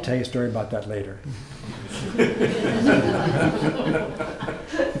 I'll tell you a story about that later.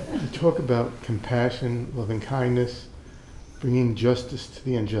 You talk about compassion, loving kindness, bringing justice to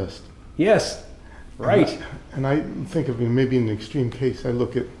the unjust. Yes, right. And I think of, maybe in an extreme case, I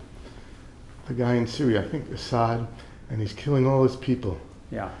look at the guy in Syria, I think Assad, and he's killing all his people.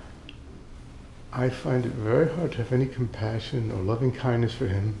 Yeah. I find it very hard to have any compassion or loving kindness for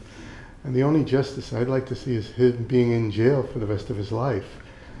him. And the only justice I'd like to see is him being in jail for the rest of his life.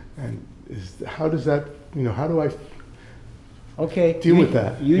 And how does that, how do I deal with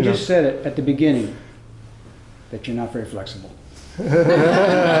that? You just said it at the beginning, that you're not very flexible.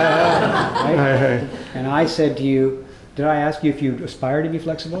 Right? And I said to you, did I ask you if you aspire to be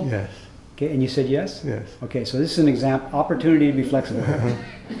flexible? Yes. Okay, and you said yes? Yes. Okay, so this is an example, opportunity to be flexible.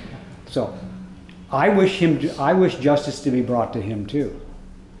 So, I wish justice to be brought to him too.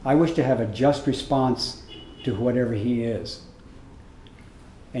 I wish to have a just response to whatever he is.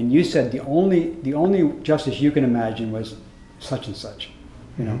 And you said the only justice you can imagine was such and such.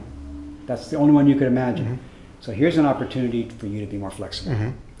 That's the only one you could imagine. So here's an opportunity for you to be more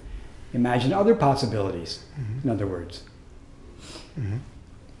flexible. Imagine other possibilities, in other words.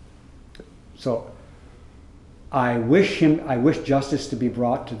 So I wish justice to be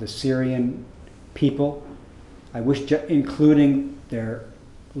brought to the Syrian people. I wish, including their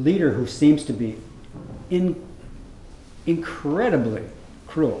leader, who seems to be incredibly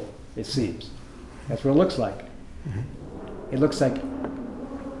cruel, it seems. That's what it looks like. It looks like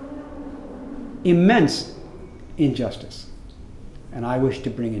immense injustice. And I wish to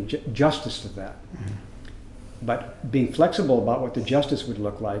bring in justice to that. But being flexible about what the justice would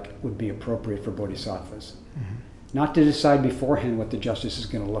look like would be appropriate for bodhisattvas. Not to decide beforehand what the justice is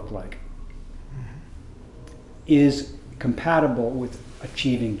going to look like. Is compatible with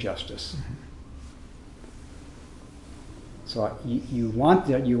achieving justice. So you want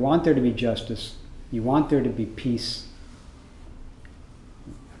there to be justice, you want there to be peace,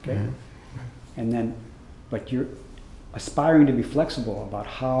 okay? And then, but you're aspiring to be flexible about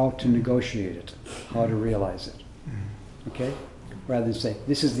how to negotiate it, how to realize it, okay? Rather than say,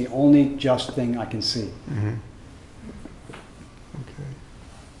 this is the only just thing I can see. Okay.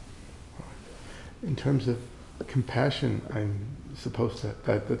 In terms of compassion, I'm supposed to,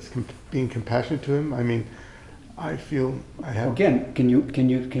 that's being compassionate to him. I mean, I feel I have... Again, can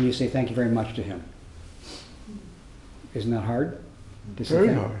you say thank you very much to him? Isn't that hard?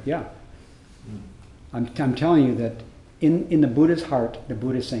 Very hard. Yeah. I'm telling you that in the Buddha's heart, the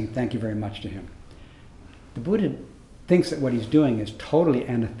Buddha is saying thank you very much to him. The Buddha thinks that what he's doing is totally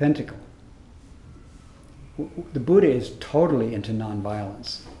antithetical. The Buddha is totally into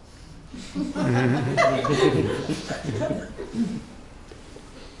nonviolence.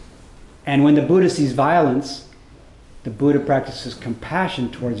 And when the Buddha sees violence, the Buddha practices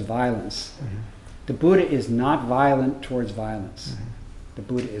compassion towards violence. The Buddha is not violent towards violence. The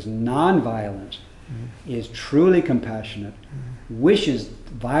Buddha is non-violent, is truly compassionate, wishes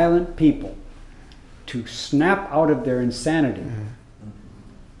violent people to snap out of their insanity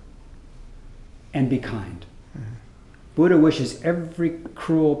and be kind. Buddha wishes every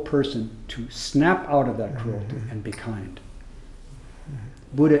cruel person to snap out of that cruelty and be kind.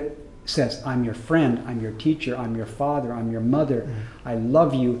 Buddha says, I'm your friend, I'm your teacher, I'm your father, I'm your mother, I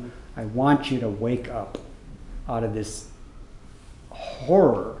love you, I want you to wake up out of this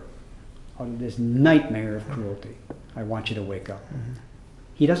horror, out of this nightmare of cruelty. I want you to wake up.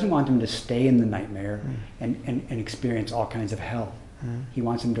 He doesn't want them to stay in the nightmare and experience all kinds of hell. He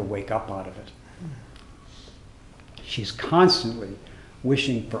wants them to wake up out of it. She's constantly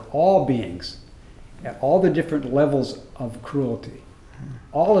wishing for all beings at all the different levels of cruelty.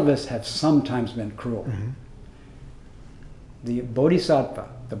 All of us have sometimes been cruel. The Bodhisattva,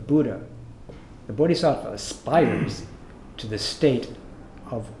 the Buddha, the Bodhisattva aspires to the state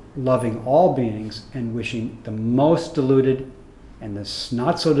of loving all beings and wishing the most deluded and the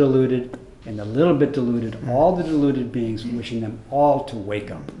not so deluded and the little bit deluded, all the deluded beings, wishing them all to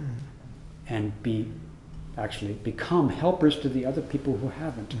wake up and actually become helpers to the other people who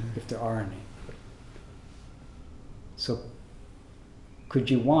haven't, if there are any. So could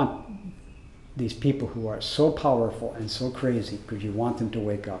you want these people who are so powerful and so crazy, could you want them to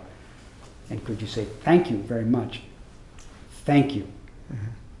wake up? And could you say, thank you very much. Thank you.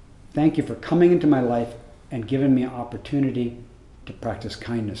 Thank you for coming into my life and giving me an opportunity to practice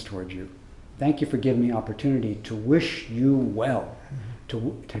kindness towards you. Thank you for giving me opportunity to wish you well,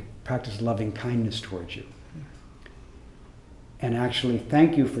 to practice loving kindness towards you. And actually,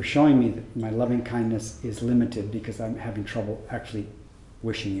 thank you for showing me that my loving kindness is limited because I'm having trouble actually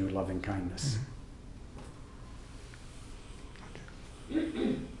wishing you loving kindness.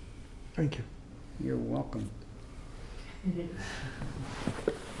 Thank you. You're welcome. You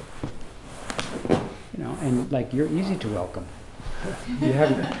know, and like, you're easy to welcome. You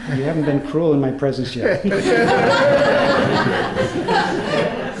haven't been cruel in my presence yet. But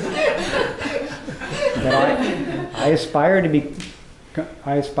I aspire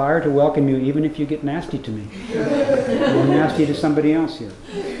to welcome you even if you get nasty to me. Or nasty to somebody else here.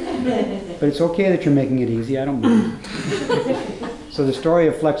 But it's okay that you're making it easy, I don't mind. So the story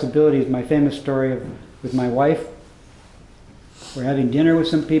of flexibility is my famous story with my wife. We're having dinner with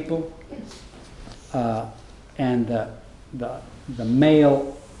some people, and the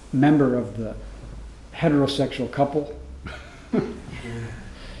male member of the heterosexual couple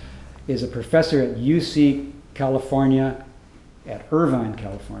is a professor at UC California, at Irvine,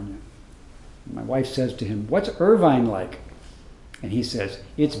 California. My wife says to him, "What's Irvine like?" And he says,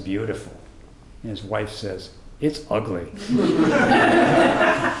 "It's beautiful." And his wife says, "It's ugly."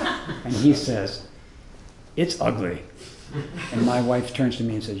 And he says, "It's ugly." And my wife turns to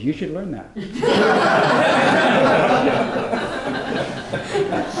me and says, "You should learn that."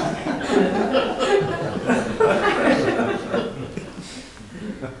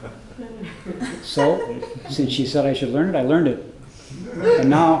 So, since she said I should learn it, I learned it. And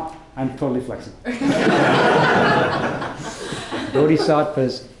now I'm totally flexible.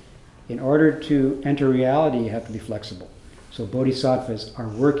 Bodhisattvas, in order to enter reality, you have to be flexible. So bodhisattvas are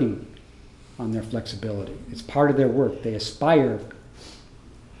working on their flexibility. It's part of their work. They aspire.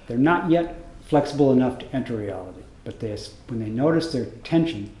 They're not yet flexible enough to enter reality, but when they notice their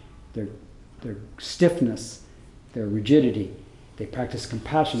tension, their stiffness, their rigidity, they practice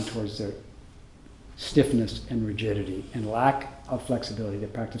compassion towards their stiffness and rigidity and lack of flexibility. They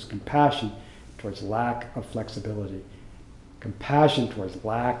practice compassion towards lack of flexibility. Compassion towards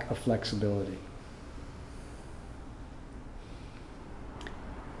lack of flexibility.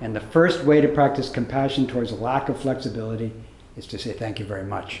 And the first way to practice compassion towards a lack of flexibility is to say thank you very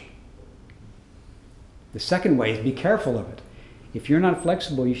much. The second way is be careful of it. If you're not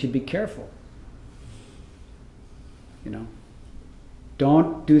flexible, you should be careful. You know,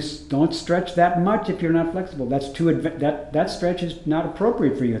 don't stretch that much if you're not flexible. That stretch is not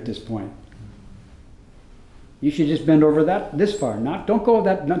appropriate for you at this point. You should just bend over this far. Don't go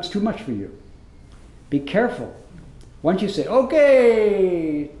that's too much for you. Be careful. Once you say,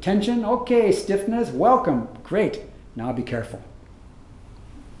 okay, tension, okay, stiffness, welcome, great. Now be careful.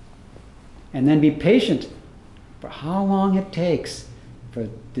 And then be patient for how long it takes for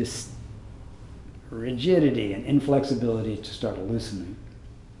this rigidity and inflexibility to start loosening.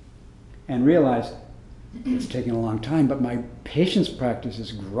 And realize it's taking a long time, but my patience practice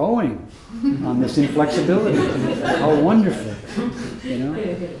is growing on this inflexibility. How wonderful, you know?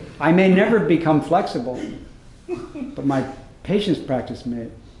 I may never become flexible, but my patience practice may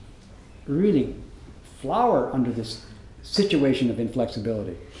really flower under this situation of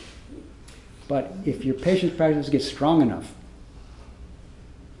inflexibility. But if your patience practice gets strong enough,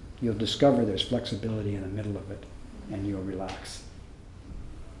 you'll discover there's flexibility in the middle of it, and you'll relax.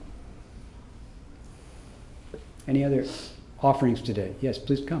 Any other offerings today? Yes,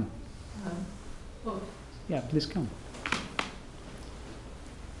 please come. Yeah, please come.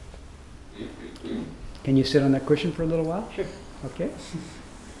 Can you sit on that cushion for a little while? Sure. Okay.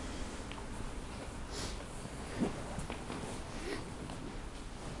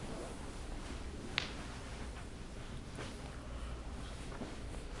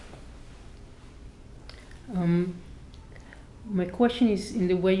 My question is in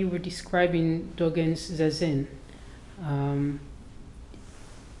the way you were describing Dogen's Zazen.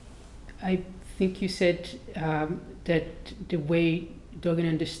 I think you said that the way Dogen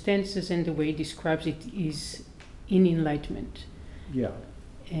understands Zazen, the way he describes it, is in enlightenment. Yeah.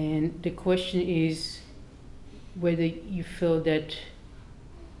 And the question is whether you feel that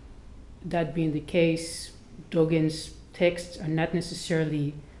that being the case, Dogen's texts are not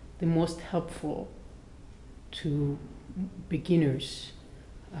necessarily the most helpful to beginners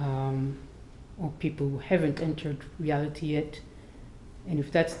or people who haven't entered reality yet. And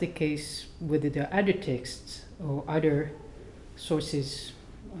if that's the case, whether there are other texts or other sources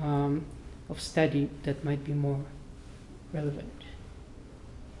of study that might be more relevant.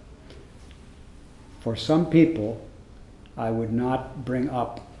 For some people, I would not bring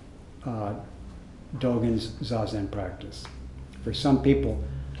up Dogen's Zazen practice. For some people,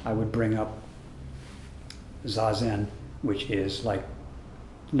 I would bring up Zazen, which is like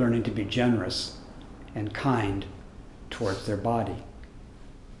learning to be generous and kind towards their body.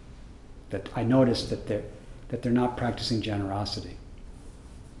 That I noticed that they're not practicing generosity.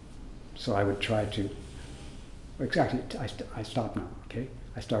 So I would try to, exactly, I stop now, okay?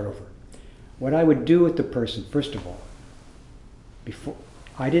 I start over. What I would do with the person, first of all, before,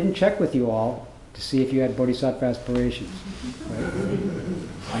 I didn't check with you all to see if you had bodhisattva aspirations.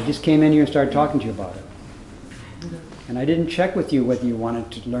 Right? I just came in here and started talking to you about it. And I didn't check with you whether you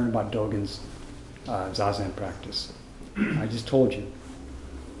wanted to learn about Dogen's Zazen practice. I just told you.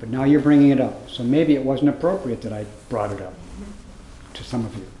 But now you're bringing it up. So maybe it wasn't appropriate that I brought it up to some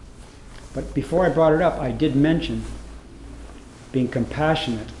of you. But before I brought it up, I did mention being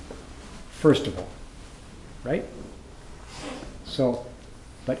compassionate, first of all. Right? So,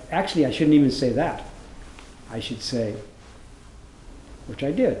 but actually I shouldn't even say that. I should say, which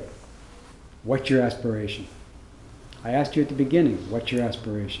I did, what's your aspiration? I asked you at the beginning, what's your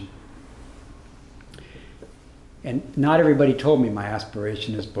aspiration? And not everybody told me my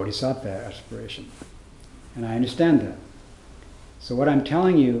aspiration is bodhisattva aspiration. And I understand that. So what I'm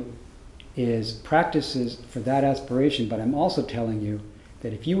telling you is practices for that aspiration, but I'm also telling you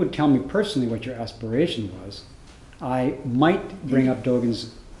that if you would tell me personally what your aspiration was, I might bring up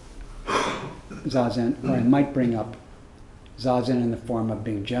Dogen's Zazen, or I might bring up Zazen in the form of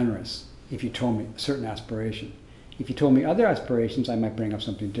being generous, if you told me a certain aspiration. If you told me other aspirations, I might bring up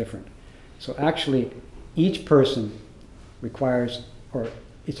something different. So actually, each person requires, or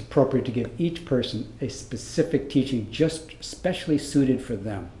it's appropriate to give each person a specific teaching just specially suited for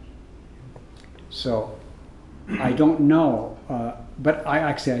them. So I don't know, but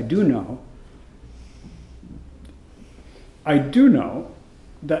I do know. I do know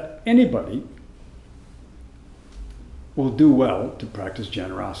that anybody will do well to practice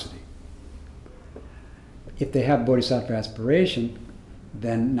generosity. If they have bodhisattva aspiration,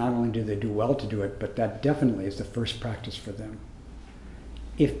 then not only do they do well to do it, but that definitely is the first practice for them.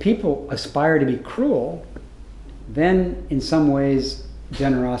 If people aspire to be cruel, then in some ways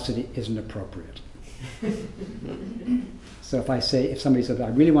generosity isn't appropriate. So if somebody says, I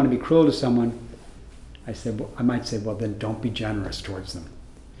really want to be cruel to someone, I might say, well then don't be generous towards them.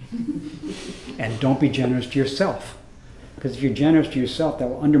 And don't be generous to yourself. Because if you're generous to yourself, that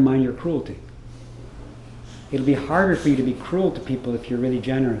will undermine your cruelty. It'll be harder for you to be cruel to people if you're really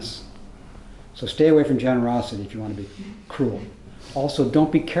generous. So stay away from generosity if you want to be cruel. Also,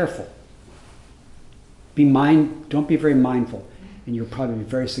 don't be careful. Don't be very mindful, and you'll probably be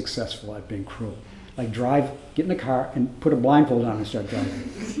very successful at being cruel. Like get in a car and put a blindfold on and start driving.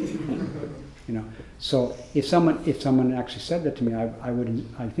 So if someone actually said that to me,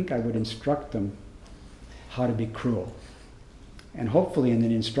 I think I would instruct them how to be cruel. And hopefully in the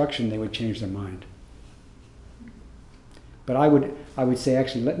instruction they would change their mind. But I would say,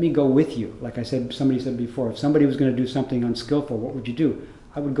 actually, let me go with you. Like somebody said before, if somebody was going to do something unskillful, what would you do?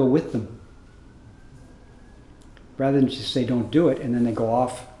 I would go with them. Rather than just say, don't do it, and then they go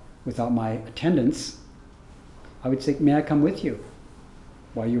off without my attendance, I would say, may I come with you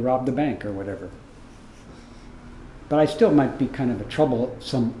while you rob the bank or whatever? But I still might be kind of a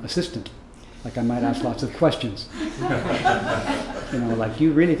troublesome assistant. Like I might ask lots of questions. Like, do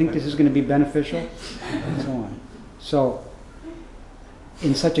you really think this is going to be beneficial? And so on. So,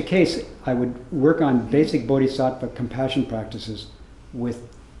 in such a case, I would work on basic bodhisattva compassion practices with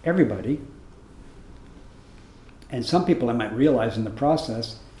everybody. And some people I might realize in the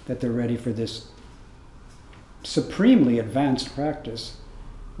process that they're ready for this supremely advanced practice,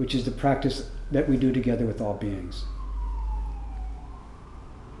 which is the practice that we do together with all beings.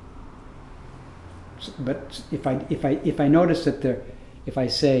 But if I notice that if I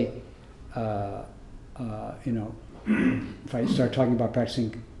say, if I start talking about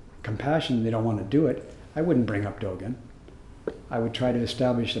practicing compassion and they don't want to do it, I wouldn't bring up Dogen. I would try to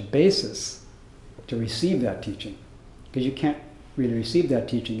establish a basis to receive that teaching. Because you can't really receive that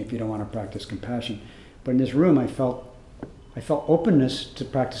teaching if you don't want to practice compassion. But in this room I felt openness to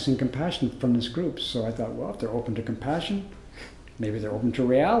practicing compassion from this group. So I thought, well, if they're open to compassion, maybe they're open to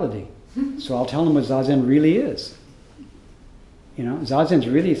reality. So I'll tell them what Zazen really is. Zazen's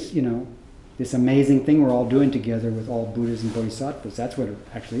really, this amazing thing we're all doing together with all Buddhas and Bodhisattvas. That's what it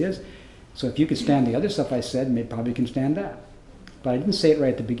actually is. So if you could stand the other stuff I said, you probably can stand that. But I didn't say it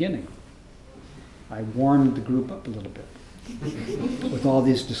right at the beginning. I warmed the group up a little bit with all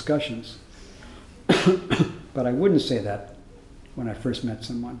these discussions. But I wouldn't say that when I first met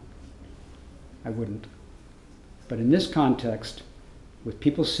someone. I wouldn't. But in this context, with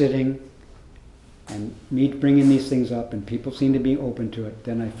people sitting and me bringing these things up and people seem to be open to it,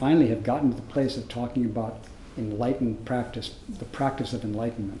 then I finally have gotten to the place of talking about enlightened practice, the practice of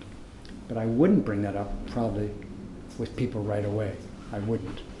enlightenment. But I wouldn't bring that up probably with people right away. I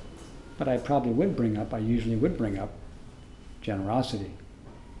wouldn't. But I probably would bring up, I usually would bring up generosity.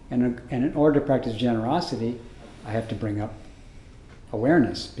 And in order to practice generosity, I have to bring up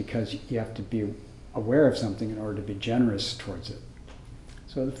awareness, because you have to be aware of something in order to be generous towards it.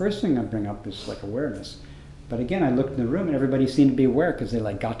 So the first thing I bring up is like awareness. But again, I looked in the room and everybody seemed to be aware, because they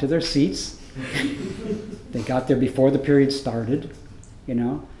got to their seats. They got there before the period started,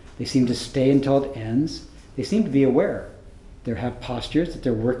 They seem to stay until it ends. They seem to be aware. They have postures that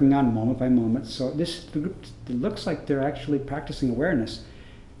they're working on moment by moment. So it looks like they're actually practicing awareness,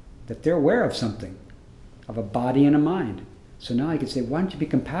 that they're aware of something, of a body and a mind. So now I could say, why don't you be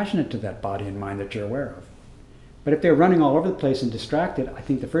compassionate to that body and mind that you're aware of? But if they're running all over the place and distracted, I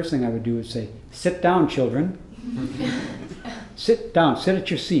think the first thing I would do is say, sit down, children. Sit down, sit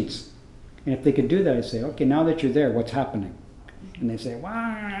at your seats. And if they could do that, I'd say, okay, now that you're there, what's happening? And they say,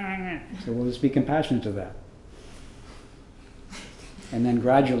 wah. So we'll just be compassionate to that. And then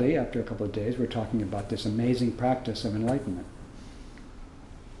gradually, after a couple of days, we're talking about this amazing practice of enlightenment.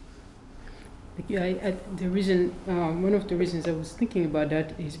 Yeah, the reason, one of the reasons I was thinking about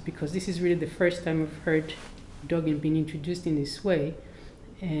that is because this is really the first time I've heard Dogen being introduced in this way.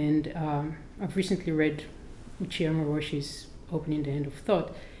 And I've recently read Uchiyama Roshi's Opening the End of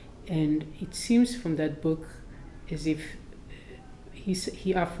Thought, and it seems from that book as if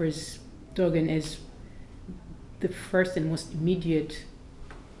he offers Dogen as the first and most immediate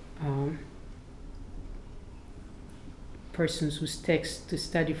persons whose text to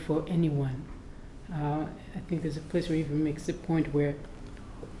study for anyone. I think there's a place where he even makes the point where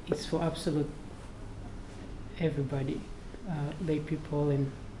it's for absolute everybody, lay people and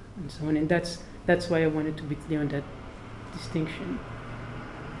so on. And that's why I wanted to be clear on that distinction.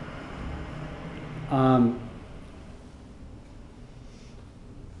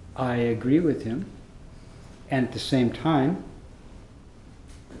 I agree with him. And at the same time,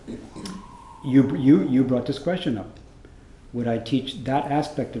 you brought this question up. Would I teach that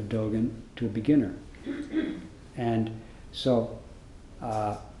aspect of Dogen to a beginner? And so,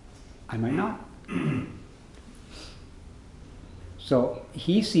 I might not. So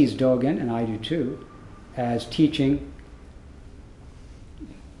he sees Dogen, and I do too, as teaching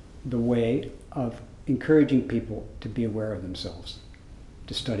the way of encouraging people to be aware of themselves,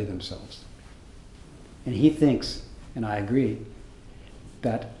 to study themselves. And he thinks, and I agree,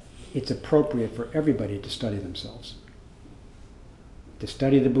 that it's appropriate for everybody to study themselves. To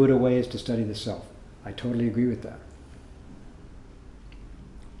study the Buddha way is to study the self. I totally agree with that.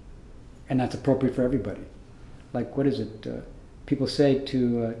 And that's appropriate for everybody. Like, what is it? People say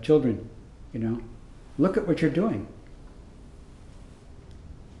to children, look at what you're doing.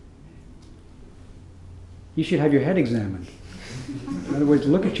 You should have your head examined. In other words,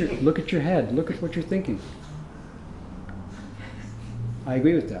 look at your head. Look at what you're thinking. I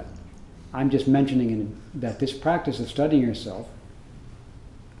agree with that. I'm just mentioning that this practice of studying yourself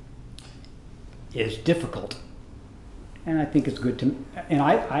is difficult. And I think it's good to... And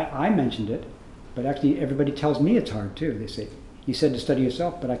I mentioned it, but actually everybody tells me it's hard too. They say, you said to study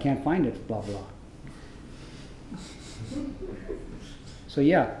yourself, but I can't find it, blah, blah. So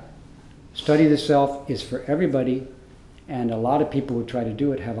yeah, study the self is for everybody, and a lot of people who try to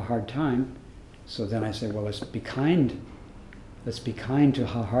do it have a hard time. So then I say, well, let's be kind. Let's be kind to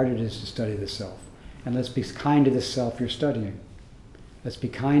how hard it is to study the self. And let's be kind to the self you're studying. Let's be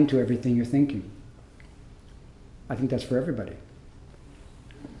kind to everything you're thinking. I think that's for everybody.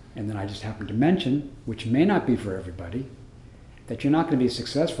 And then I just happen to mention, which may not be for everybody, that you're not going to be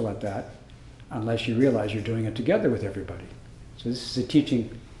successful at that unless you realize you're doing it together with everybody. So this is a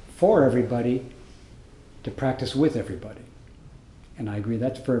teaching for everybody to practice with everybody. And I agree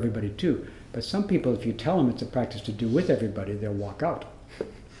that's for everybody too. But some people, if you tell them it's a practice to do with everybody, they'll walk out.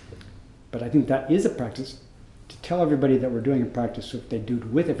 But I think that is a practice. To tell everybody that we're doing a practice, so if they do it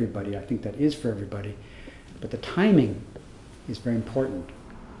with everybody, I think that is for everybody. But the timing is very important.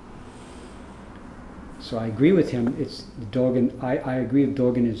 So I agree with him. It's Dogen. I agree with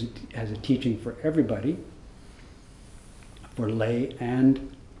Dogen as a teaching for everybody, for lay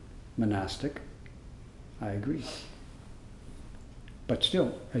and monastic. I agree. But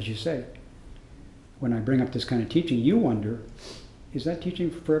still, as you say, when I bring up this kind of teaching, you wonder, is that teaching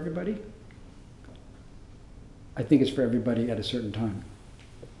for everybody? I think it's for everybody at a certain time.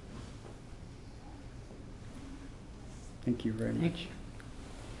 Thank you very much.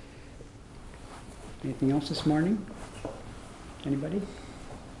 Anything else this morning? Anybody?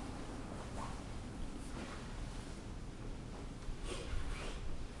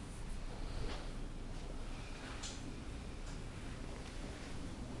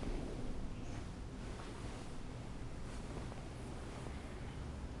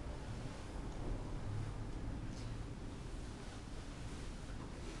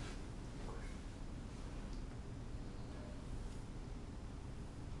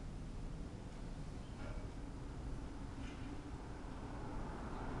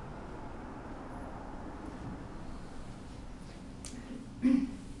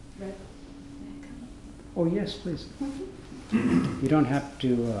 Oh yes, please. You don't have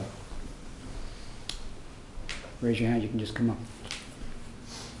to raise your hand, you can just come up.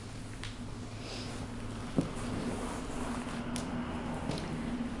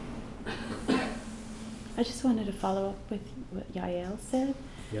 I just wanted to follow up with what Yael said.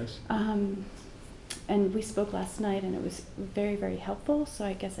 Yes? And we spoke last night and it was very, very helpful, so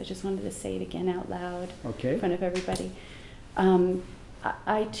I guess I just wanted to say it again out loud Okay. in front of everybody.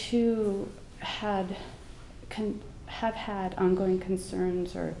 I too have had ongoing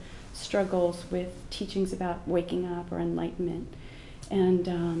concerns or struggles with teachings about waking up or enlightenment.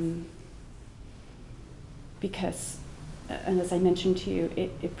 And because, and as I mentioned to you,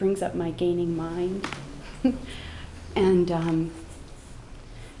 it brings up my gaining mind. And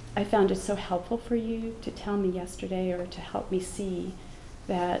I found it so helpful for you to tell me yesterday, or to help me see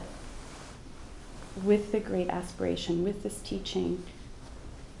that with the great aspiration, with this teaching,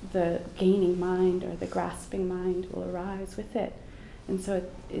 the gaining mind or the grasping mind will arise with it. And so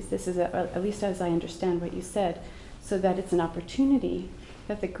this is at least as I understand what you said, so that it's an opportunity,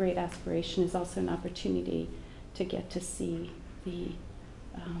 that the great aspiration is also an opportunity to get to see the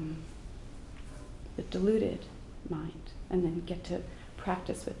diluted mind, and then get to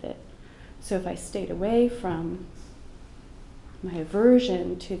practice with it. So if I stayed away from my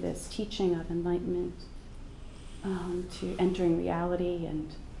aversion to this teaching of enlightenment, to entering reality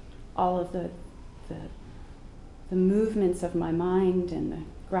and all of the movements of my mind and the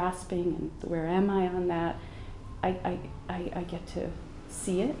grasping and where am I on that, I get to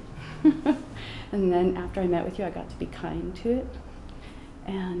see it. And then after I met with you, I got to be kind to it.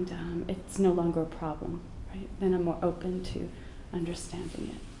 And it's no longer a problem, right? Then I'm more open to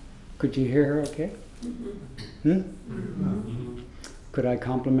understanding it. Could you hear her okay? Could I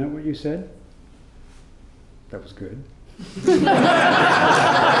compliment what you said? That was good.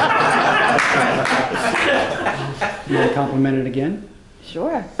 You want to compliment it again?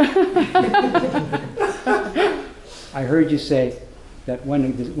 Sure. I heard you say that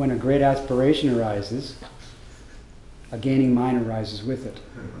when a great aspiration arises, a gaining mind arises with it.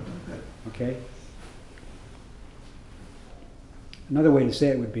 Okay? Another way to say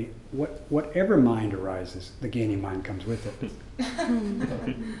it would be, whatever mind arises, the gaining mind comes with it.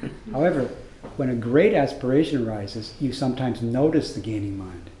 However, when a great aspiration arises, you sometimes notice the gaining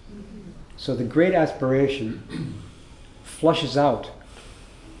mind. So the great aspiration flushes out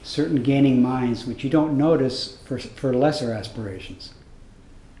certain gaining minds which you don't notice for lesser aspirations.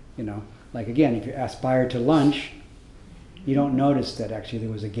 You know, like again, if you aspire to lunch, you don't notice that actually there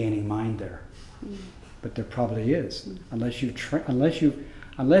was a gaining mind there. But there probably is, unless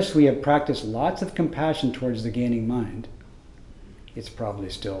we have practiced lots of compassion towards the gaining mind. It's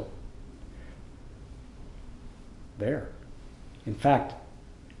probably still there. In fact,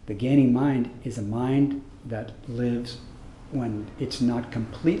 the gaining mind is a mind that lives when it's not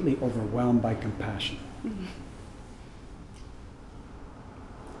completely overwhelmed by compassion.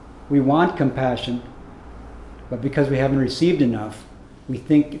 We want compassion, but because we haven't received enough, we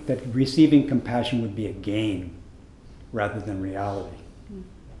think that receiving compassion would be a gain rather than reality.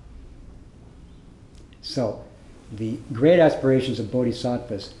 So the great aspirations of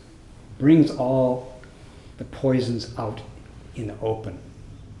bodhisattvas brings all the poisons out in the open.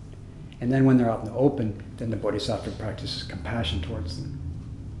 And then when they're out in the open, then the bodhisattva practices compassion towards them.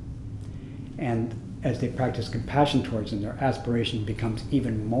 And as they practice compassion towards them, their aspiration becomes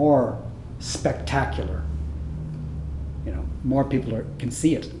even more spectacular. You know, more people can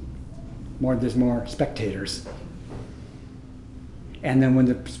see it. There's more spectators. And then when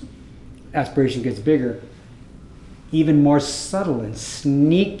the aspiration gets bigger, even more subtle and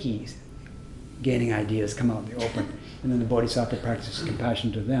sneaky gaining ideas come out in the open. And then the bodhisattva practices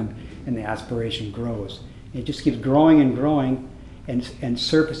compassion to them, and the aspiration grows. It just keeps growing and growing, and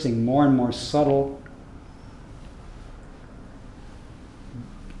surfacing more and more subtle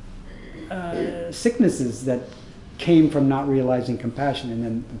sicknesses that came from not realizing compassion, and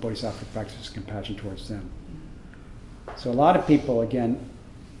then the bodhisattva practices compassion towards them. So a lot of people, again,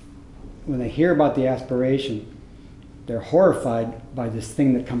 when they hear about the aspiration, they're horrified by this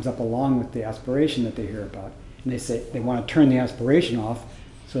thing that comes up along with the aspiration that they hear about. And they say they want to turn the aspiration off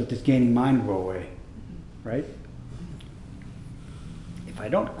so that this gaining mind will go away, right? If I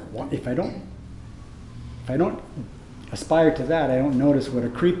don't aspire to that, I don't notice what a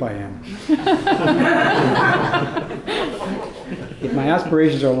creep I am. If my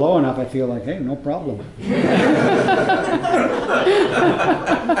aspirations are low enough, I feel like, hey, no problem.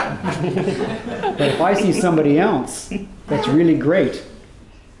 But if I see somebody else that's really great,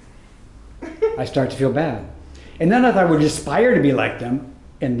 I start to feel bad. And then if I would aspire to be like them,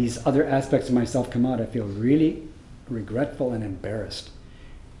 and these other aspects of myself come out, I feel really regretful and embarrassed.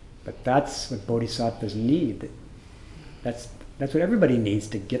 But that's what bodhisattvas need. That's what everybody needs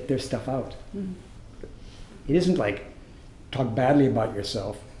to get their stuff out. Mm-hmm. It isn't like talk badly about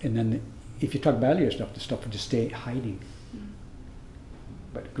yourself, and then if you talk badly about yourself, the stuff will just stay hiding. Mm-hmm.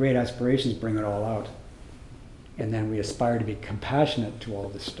 But great aspirations bring it all out. And then we aspire to be compassionate to all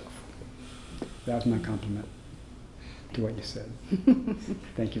this stuff. That was my compliment to what you said.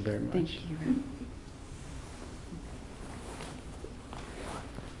 Thank you very much. Thank you.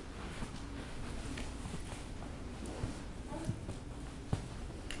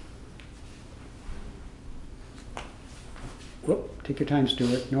 Whoop, take your time,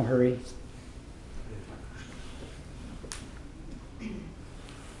 Stuart. No hurry.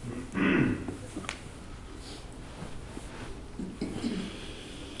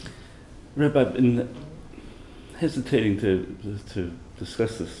 Reb, I've been hesitating to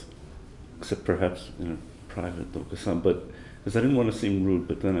discuss this, except perhaps in a private dokusan, but because I didn't want to seem rude,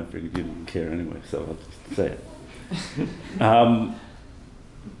 but then I figured you didn't care anyway, so I'll just say it. I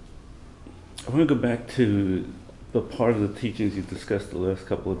want to go back to the part of the teachings you discussed the last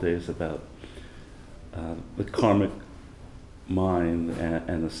couple of days about the karmic mind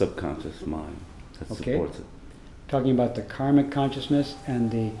and the subconscious mind that supports it. Talking about the karmic consciousness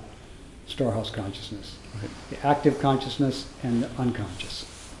and the storehouse consciousness, right. The active consciousness and the unconscious.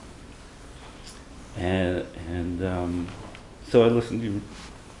 And so I listened to you.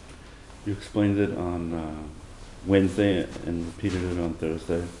 You explained it on Wednesday and repeated it on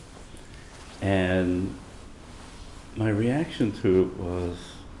Thursday. And my reaction to it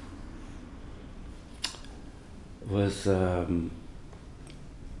was a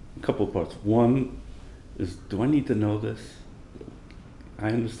couple of parts. One is, do I need to know this? I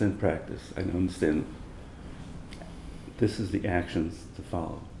understand practice. I understand this is the actions to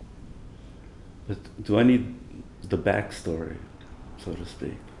follow. But do I need the backstory, so to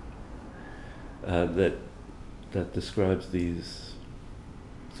speak, that describes these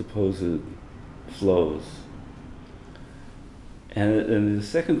supposed flows? And the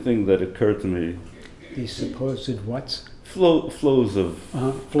second thing that occurred to me, These supposed what's? flows of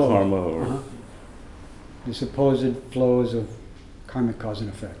karma or the supposed flows of karmic cause and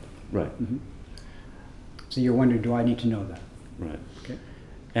effect. right. Mm-hmm. So you're wondering, do I need to know that? Right. Okay.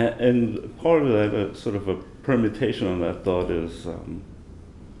 And part of that, sort of a permutation on that thought is,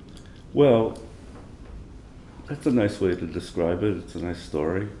 well, that's a nice way to describe it. It's a nice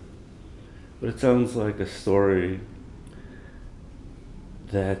story. But it sounds like a story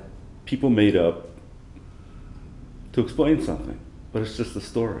that people made up to explain something, but it's just a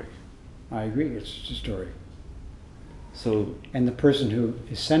story. I agree, it's just a story. So, And the person who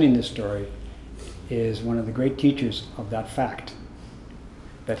is sending this story is one of the great teachers of that fact,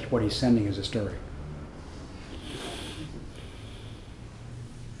 that what he's sending is a story.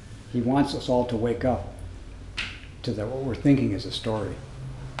 He wants us all to wake up to that what we're thinking is a story.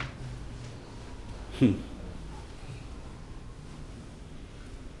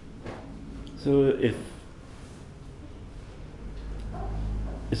 So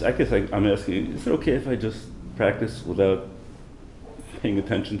I guess I'm asking, is it okay if I just practice without paying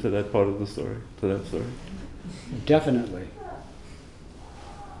attention to that part of the story, to that story? Definitely.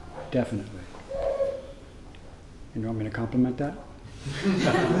 Definitely. And you want me to compliment that?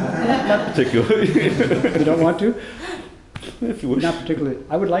 Not particularly. You don't want to? If you wish. Not particularly.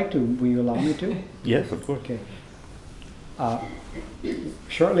 I would like to. Will you allow me to? Yes, of course. Okay.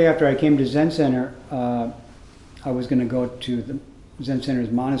 Shortly after I came to Zen Center, I was going to go to the Zen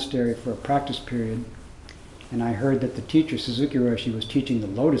Center's monastery for a practice period, and I heard that the teacher, Suzuki Roshi, was teaching the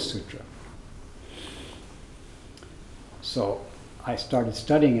Lotus Sutra. So I started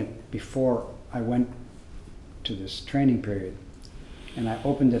studying it before I went to this training period. And I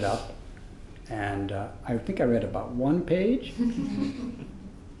opened it up, and I think I read about one page,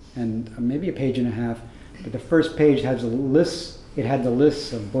 and maybe a page and a half. But the first page has a list. It had the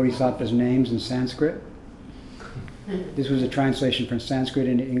lists of Bodhisattvas' names in Sanskrit. This was a translation from Sanskrit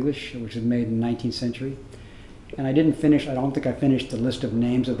into English, which was made in the 19th century. And I didn't finish, I don't think I finished the list of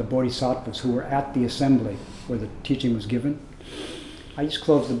names of the Bodhisattvas who were at the assembly where the teaching was given. I just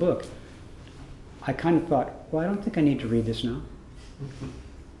closed the book. I kind of thought, well, I don't think I need to read this now.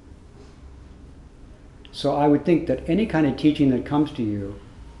 So I would think that any kind of teaching that comes to you,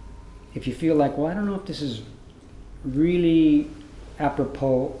 if you feel like, well, I don't know if this is really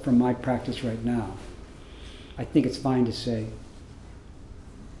apropos for my practice right now, I think it's fine to say,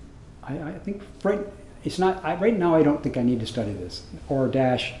 I think right now I don't think I need to study this, or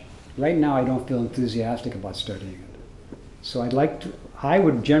dash, right now I don't feel enthusiastic about studying it. So I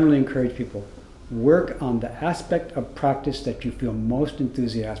would generally encourage people, work on the aspect of practice that you feel most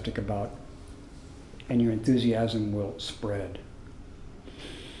enthusiastic about, and your enthusiasm will spread.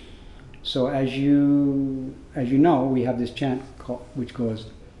 So as you know, we have this chant which goes,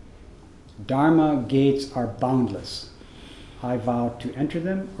 Dharma gates are boundless. I vow to enter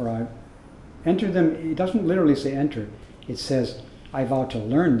them, or I enter them. It doesn't literally say enter. It says, I vow to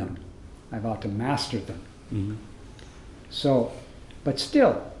learn them. I vow to master them. Mm-hmm. So, but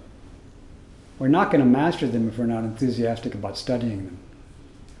still, we're not going to master them if we're not enthusiastic about studying them.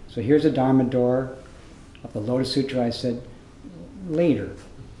 So here's a Dharma door of the Lotus Sutra, I said, later.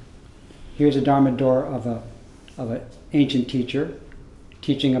 Here's a Dharma door of an ancient teacher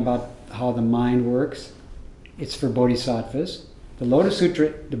teaching about how the mind works. It's for bodhisattvas. The Lotus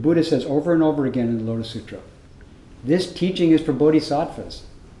Sutra, the Buddha says over and over again in the Lotus Sutra, this teaching is for bodhisattvas.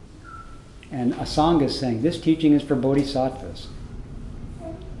 And Asanga is saying, this teaching is for bodhisattvas.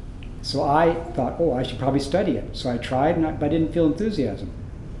 So I thought, oh, I should probably study it. So I tried, but I didn't feel enthusiasm.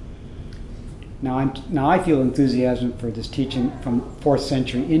 Now I feel enthusiasm for this teaching from 4th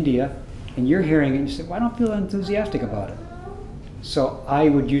century India, and you're hearing it and you say, well, I don't feel enthusiastic about it. So I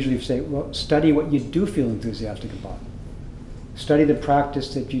would usually say, well, study what you do feel enthusiastic about. Study the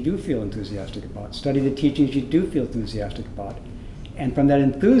practice that you do feel enthusiastic about. Study the teachings you do feel enthusiastic about. And from that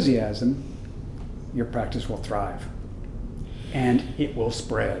enthusiasm, your practice will thrive. And it will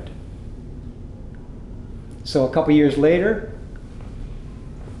spread. So a couple years later,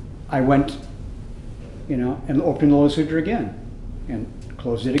 I went, and opened the Lotus Sutra again, and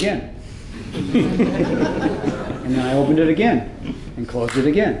closed it again. And then I opened it again, and closed it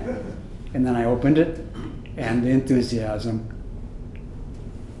again. And then I opened it, and the enthusiasm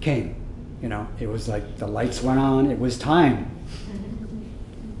came. It was like the lights went on, it was time.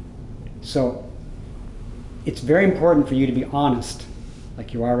 So it's very important for you to be honest,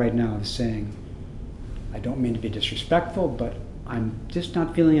 like you are right now, of saying, I don't mean to be disrespectful, but I'm just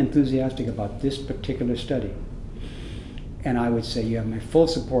not feeling enthusiastic about this particular study. And I would say you have my full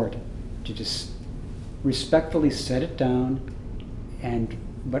support to just respectfully set it down.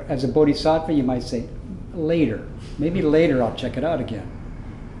 But as a bodhisattva, you might say, later. Maybe later I'll check it out again.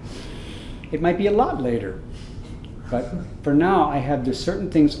 It might be a lot later. But for now, I have the certain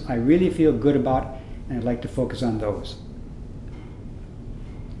things I really feel good about, and I'd like to focus on those.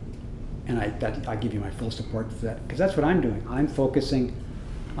 And I give you my full support for that, because that's what I'm doing. I'm focusing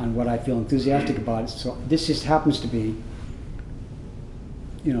on what I feel enthusiastic about. So this just happens to be,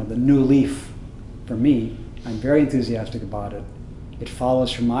 the new leaf for me. I'm very enthusiastic about it. It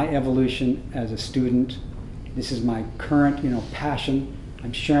follows from my evolution as a student. This is my current, passion.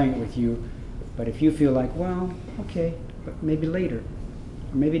 I'm sharing it with you. But if you feel like, well, okay, but maybe later,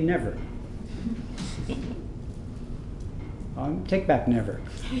 or maybe never. Take back never.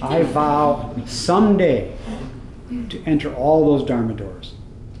 I vow someday to enter all those Dharma doors.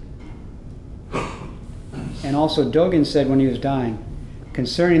 And also Dogen said when he was dying,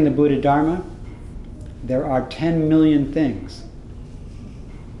 concerning the Buddha Dharma, there are 10 million things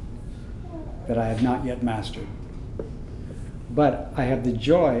that I have not yet mastered. But I have the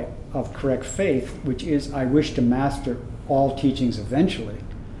joy of correct faith, which is I wish to master all teachings eventually.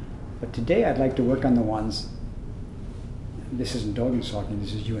 But today I'd like to work on the ones, this isn't Dogen talking,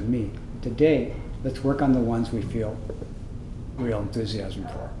 this is you and me. Today, let's work on the ones we feel real enthusiasm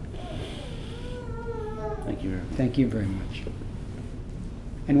for. Thank you. Thank you very much.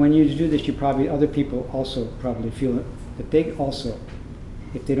 And when you do this, other people also probably feel that they also,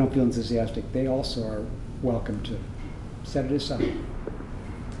 if they don't feel enthusiastic, they also are welcome to set it aside.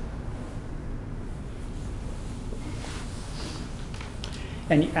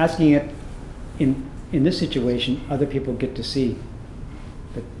 And asking it in this situation, other people get to see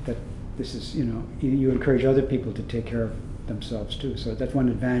that this is, you encourage other people to take care of themselves too. So that's one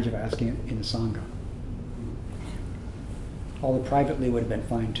advantage of asking it in a Sangha. Although privately would have been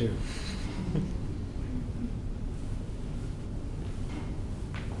fine too.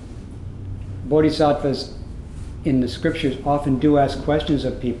 Bodhisattvas in the scriptures often do ask questions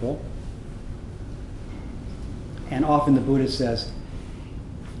of people, and often the Buddha says,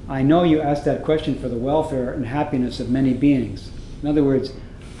 I know you asked that question for the welfare and happiness of many beings. In other words,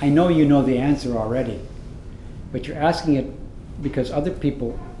 I know you know the answer already, but you're asking it because other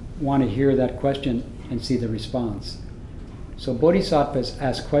people want to hear that question and see the response. So bodhisattvas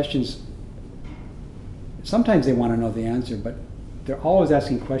ask questions. Sometimes they want to know the answer, but they're always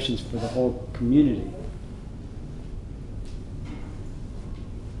asking questions for the whole community.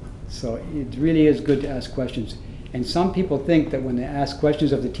 So it really is good to ask questions. And some people think that when they ask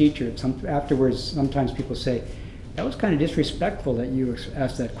questions of the teacher, afterwards sometimes people say, that was kind of disrespectful that you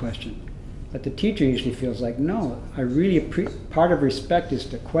asked that question. But the teacher usually feels like, no, part of respect is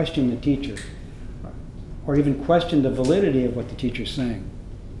to question the teacher, or even question the validity of what the teacher's saying.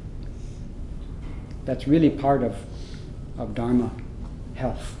 That's really part of Dharma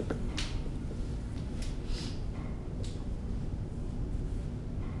health.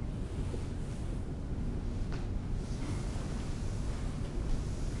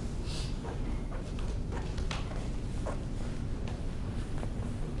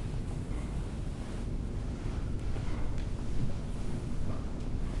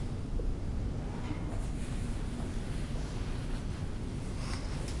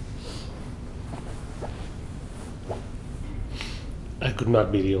 I could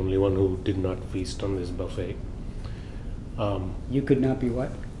not be the only one who did not feast on this buffet. You could not be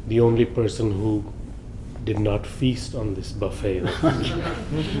what? The only person who did not feast on this buffet.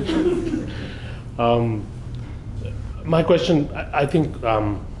 My question, I think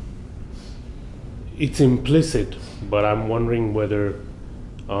it's implicit, but I'm wondering whether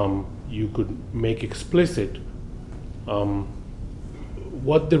you could make explicit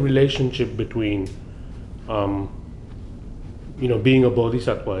what the relationship between being a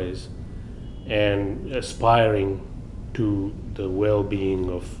bodhisattva is and aspiring to the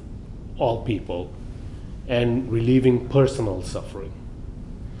well-being of all people and relieving personal suffering.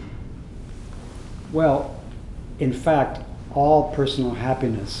 Well, in fact, all personal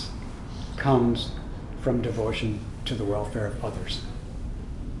happiness comes from devotion to the welfare of others.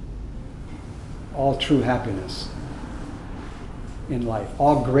 All true happiness in life,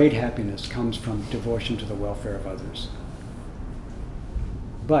 all great happiness comes from devotion to the welfare of others.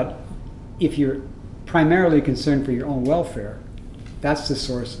 But if you're primarily concerned for your own welfare, that's the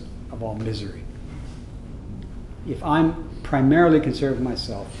source of all misery. If I'm primarily concerned with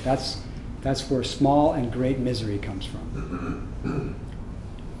myself, that's where small and great misery comes from.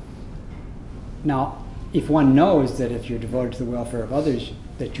 Now, if one knows that if you're devoted to the welfare of others,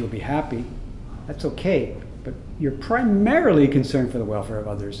 that you'll be happy, that's okay. But you're primarily concerned for the welfare of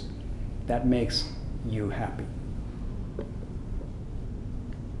others, that makes you happy.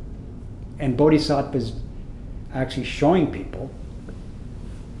 And Bodhisattva's actually showing people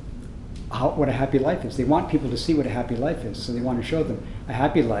what a happy life is. They want people to see what a happy life is, so they want to show them a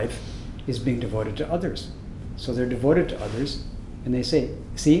happy life is being devoted to others. So they're devoted to others, and they say,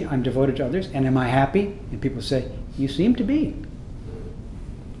 see, I'm devoted to others, and am I happy? And people say, you seem to be.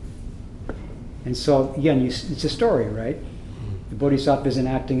 And so, again, it's a story, right? The Bodhisattva is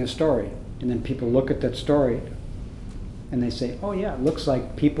enacting a story, and then people look at that story, and they say, oh yeah, it looks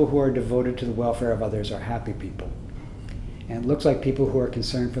like people who are devoted to the welfare of others are happy people. And it looks like people who are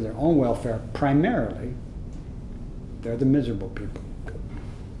concerned for their own welfare, primarily, they're the miserable people.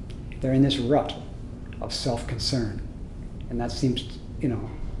 They're in this rut of self-concern. And that seems,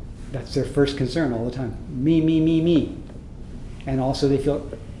 that's their first concern all the time. Me, me, me, me. And also they feel,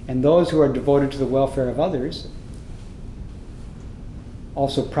 and those who are devoted to the welfare of others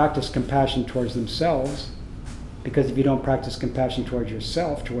also practice compassion towards themselves, because if you don't practice compassion towards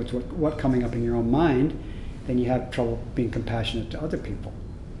yourself, towards what coming up in your own mind, then you have trouble being compassionate to other people.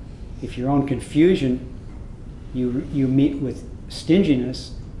 If your own confusion, you meet with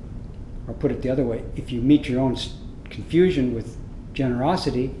stinginess, or put it the other way, if you meet your own confusion with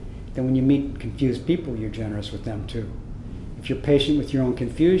generosity, then when you meet confused people, you're generous with them too. If you're patient with your own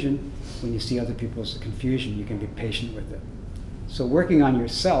confusion, when you see other people's confusion, you can be patient with it. So working on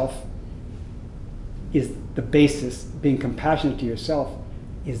yourself is the basis, being compassionate to yourself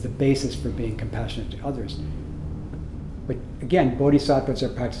is the basis for being compassionate to others. But again, bodhisattvas are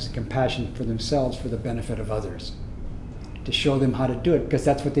practicing compassion for themselves for the benefit of others. to show them how to do it, because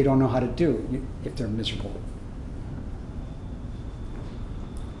that's what they don't know how to do if they're miserable.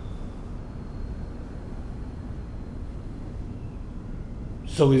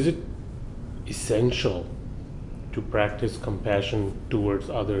 So is it essential to practice compassion towards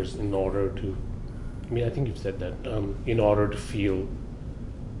others in order to, I mean, I think you've said that, in order to feel,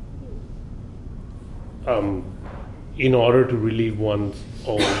 in order to relieve one's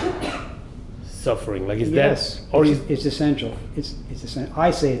own suffering? Like, is Yes, that, or it's essential. It's essential.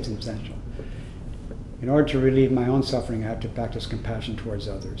 I say it's essential. In order to relieve my own suffering, I have to practice compassion towards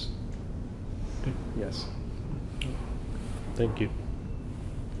others. Yes. thank you.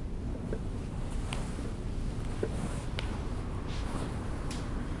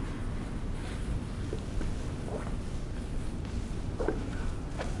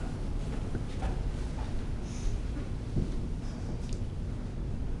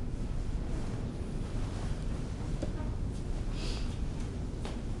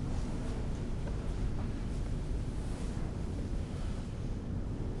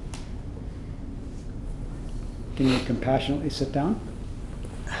 Can you compassionately sit down?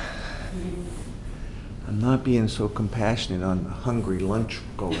 I'm not being so compassionate on hungry lunch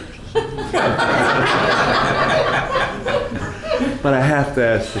goers. But I have to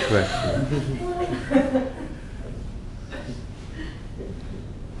ask the question.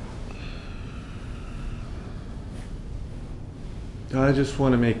 I just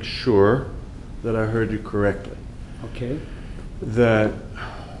want to make sure that I heard you correctly. Okay. That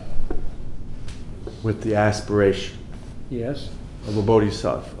with the aspiration Yes. of a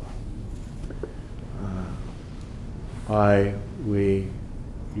bodhisattva, we,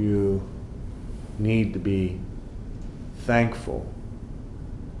 you need to be thankful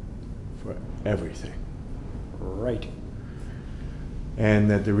for everything. Right. And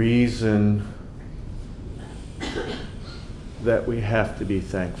that the reason that we have to be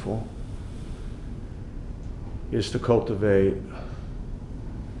thankful is to cultivate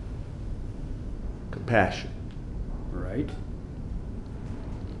compassion. Right.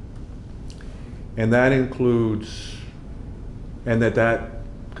 And that includes, and that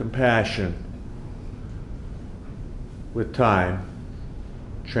compassion with time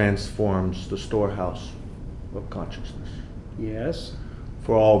transforms the storehouse of consciousness Yes.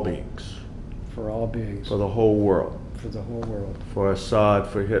 for all beings, For all beings. for the whole world, For the whole world. for Assad,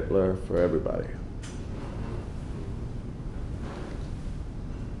 for Hitler, for everybody.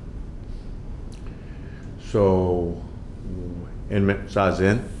 So, in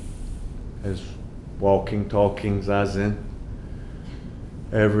Zazen, as walking, talking Zazen,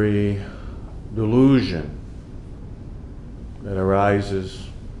 every delusion that arises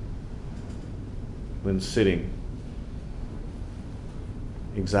when sitting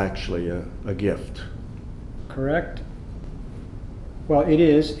is actually a gift. Correct? Well, it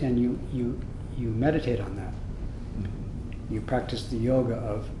is, and you meditate on that. You practice the yoga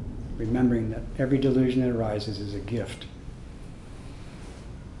of remembering that every delusion that arises is a gift.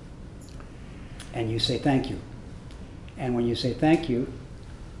 And you say thank you. And when you say thank you,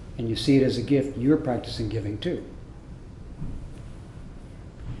 and you see it as a gift, you're practicing giving too.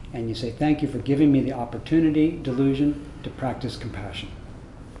 And you say thank you for giving me the opportunity, delusion, to practice compassion.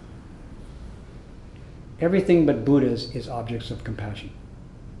 Everything but Buddhas is objects of compassion.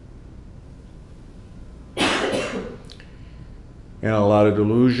 And a lot of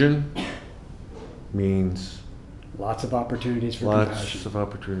delusion means Lots of opportunities for lots compassion. of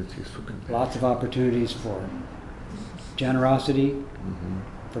opportunities for compassion. Lots of opportunities for generosity,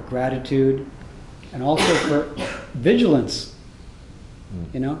 for gratitude, and also for vigilance,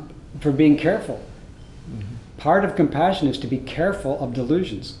 for being careful. Part of compassion is to be careful of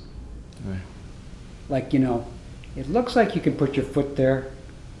delusions. Right. Like, it looks like you can put your foot there,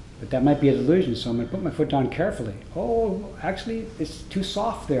 but that might be a delusion, so I'm going to put my foot down carefully. Oh, actually, it's too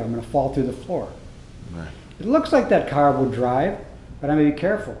soft there. I'm going to fall through the floor. Right. It looks like that car will drive, but I'm going to be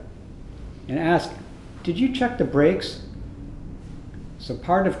careful. And ask, did you check the brakes? So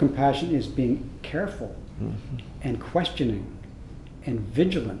part of compassion is being careful and questioning and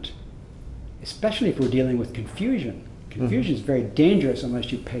vigilant, especially if we're dealing with confusion. Confusion is very dangerous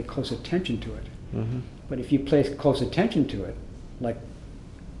unless you pay close attention to it. But if you pay close attention to it,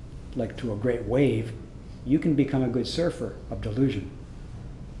 like to a great wave, you can become a good surfer of delusion.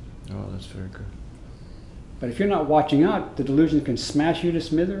 Oh, that's very good. But if you're not watching out, the delusion can smash you to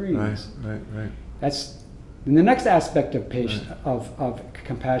smithereens. Right. That's and the next aspect of of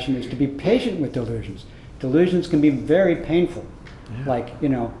compassion is to be patient with delusions. Delusions can be very painful. Yeah. Like,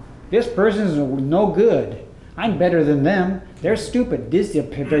 this person is no good. I'm better than them. They're stupid. These are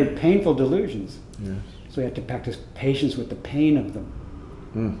very painful delusions. Yes. So you have to practice patience with the pain of them.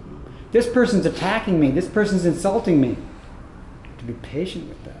 Mm. This person's attacking me. This person's insulting me. To be patient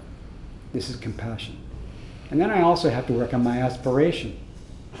with that. This is compassion. And then I also have to work on my aspiration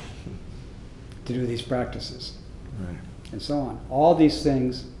to do these practices. Right. And so on. All these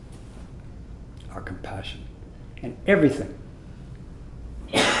things are compassion. And everything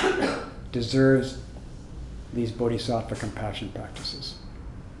deserves these bodhisattva compassion practices.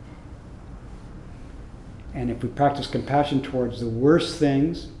 And if we practice compassion towards the worst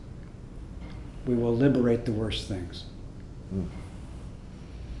things, we will liberate the worst things. Mm.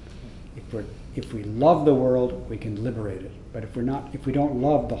 If we love the world, we can liberate it. But if we don't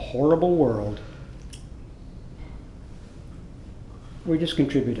love the horrible world, we're just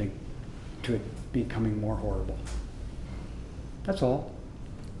contributing to it becoming more horrible. That's all.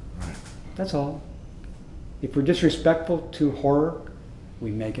 Right. That's all. If we're disrespectful to horror,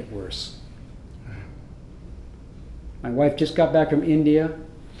 we make it worse. My wife just got back from India,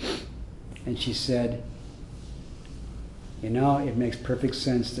 and she said, you know, it makes perfect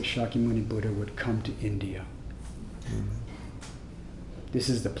sense that Shakyamuni Buddha would come to India. Mm. This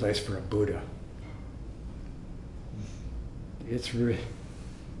is the place for a Buddha. It's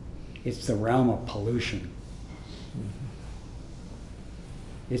the realm of pollution. Mm-hmm.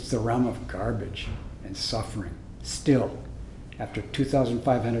 It's the realm of garbage and suffering. Still, after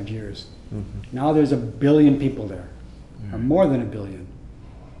 2,500 years. Mm-hmm. Now there's 1 billion people there, or Mm. more than 1 billion.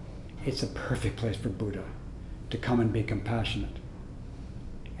 It's a perfect place for Buddha to come and be compassionate.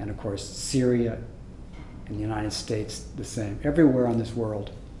 And of course, Syria and the United States, the same. Everywhere on this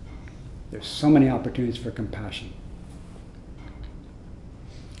world, there's so many opportunities for compassion.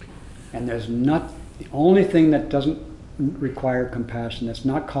 And the only thing that doesn't require compassion, that's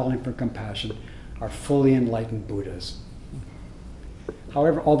not calling for compassion, are fully enlightened Buddhas.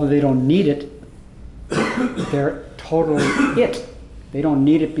 However, although they don't need it, they're totally it. They don't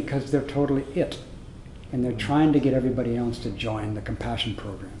need it because they're totally it. And they're trying to get everybody else to join the compassion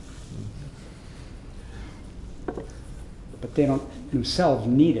program. But they don't themselves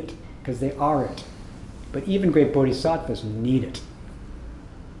need it because they are it. But even great bodhisattvas need it.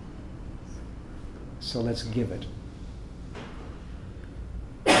 So let's give it.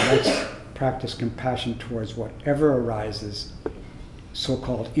 Let's practice compassion towards whatever arises,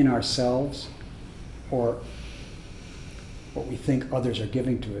 so-called in ourselves, or what we think others are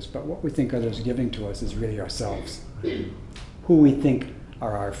giving to us. But what we think others are giving to us is really ourselves. Who we think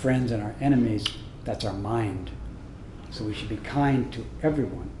are our friends and our enemies, that's our mind. So we should be kind to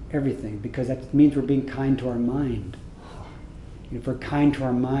everyone, everything, because that means we're being kind to our mind. And if we're kind to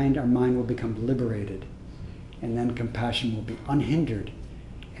our mind will become liberated. And then compassion will be unhindered.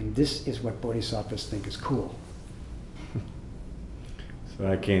 And this is what bodhisattvas think is cool. So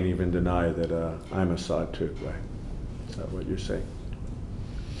I can't even deny that I'm a sadhu, right? Is that what you're saying?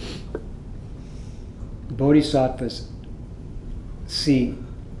 Bodhisattvas see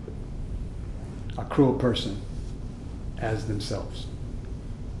a cruel person as themselves.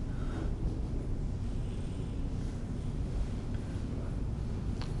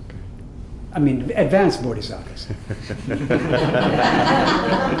 I mean, advanced bodhisattvas.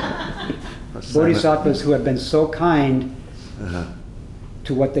 Bodhisattvas who have been so kind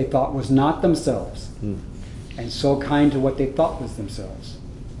to what they thought was not themselves, and so kind to what they thought was themselves,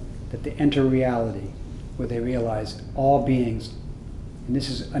 that they enter reality where they realize all beings, and this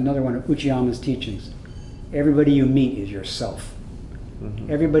is another one of Uchiyama's teachings, everybody you meet is yourself. Mm-hmm.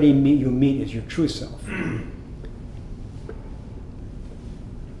 Everybody you meet is your true self.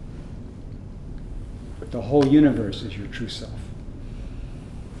 The whole universe is your true self.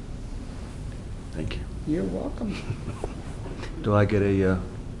 Thank you. You're welcome. Do I get a,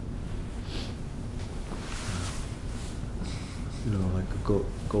 like a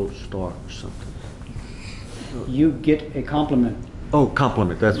gold star or something? You get a compliment. Oh,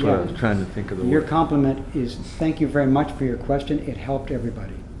 compliment. That's what I Yeah. was trying to think of the Your word. compliment is, thank you very much for your question. It helped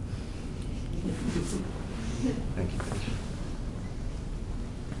everybody. Thank you.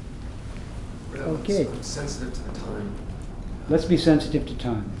 Okay. I'm sensitive to the time. Let's be sensitive to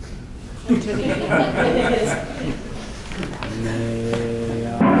time. May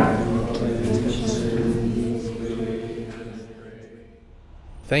our intentions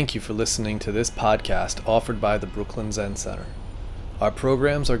Thank you for listening to this podcast offered by the Brooklyn Zen Center. Our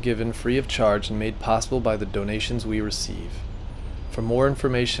programs are given free of charge and made possible by the donations we receive. For more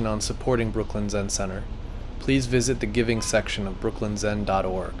information on supporting Brooklyn Zen Center, please visit the giving section of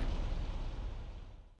brooklynzen.org.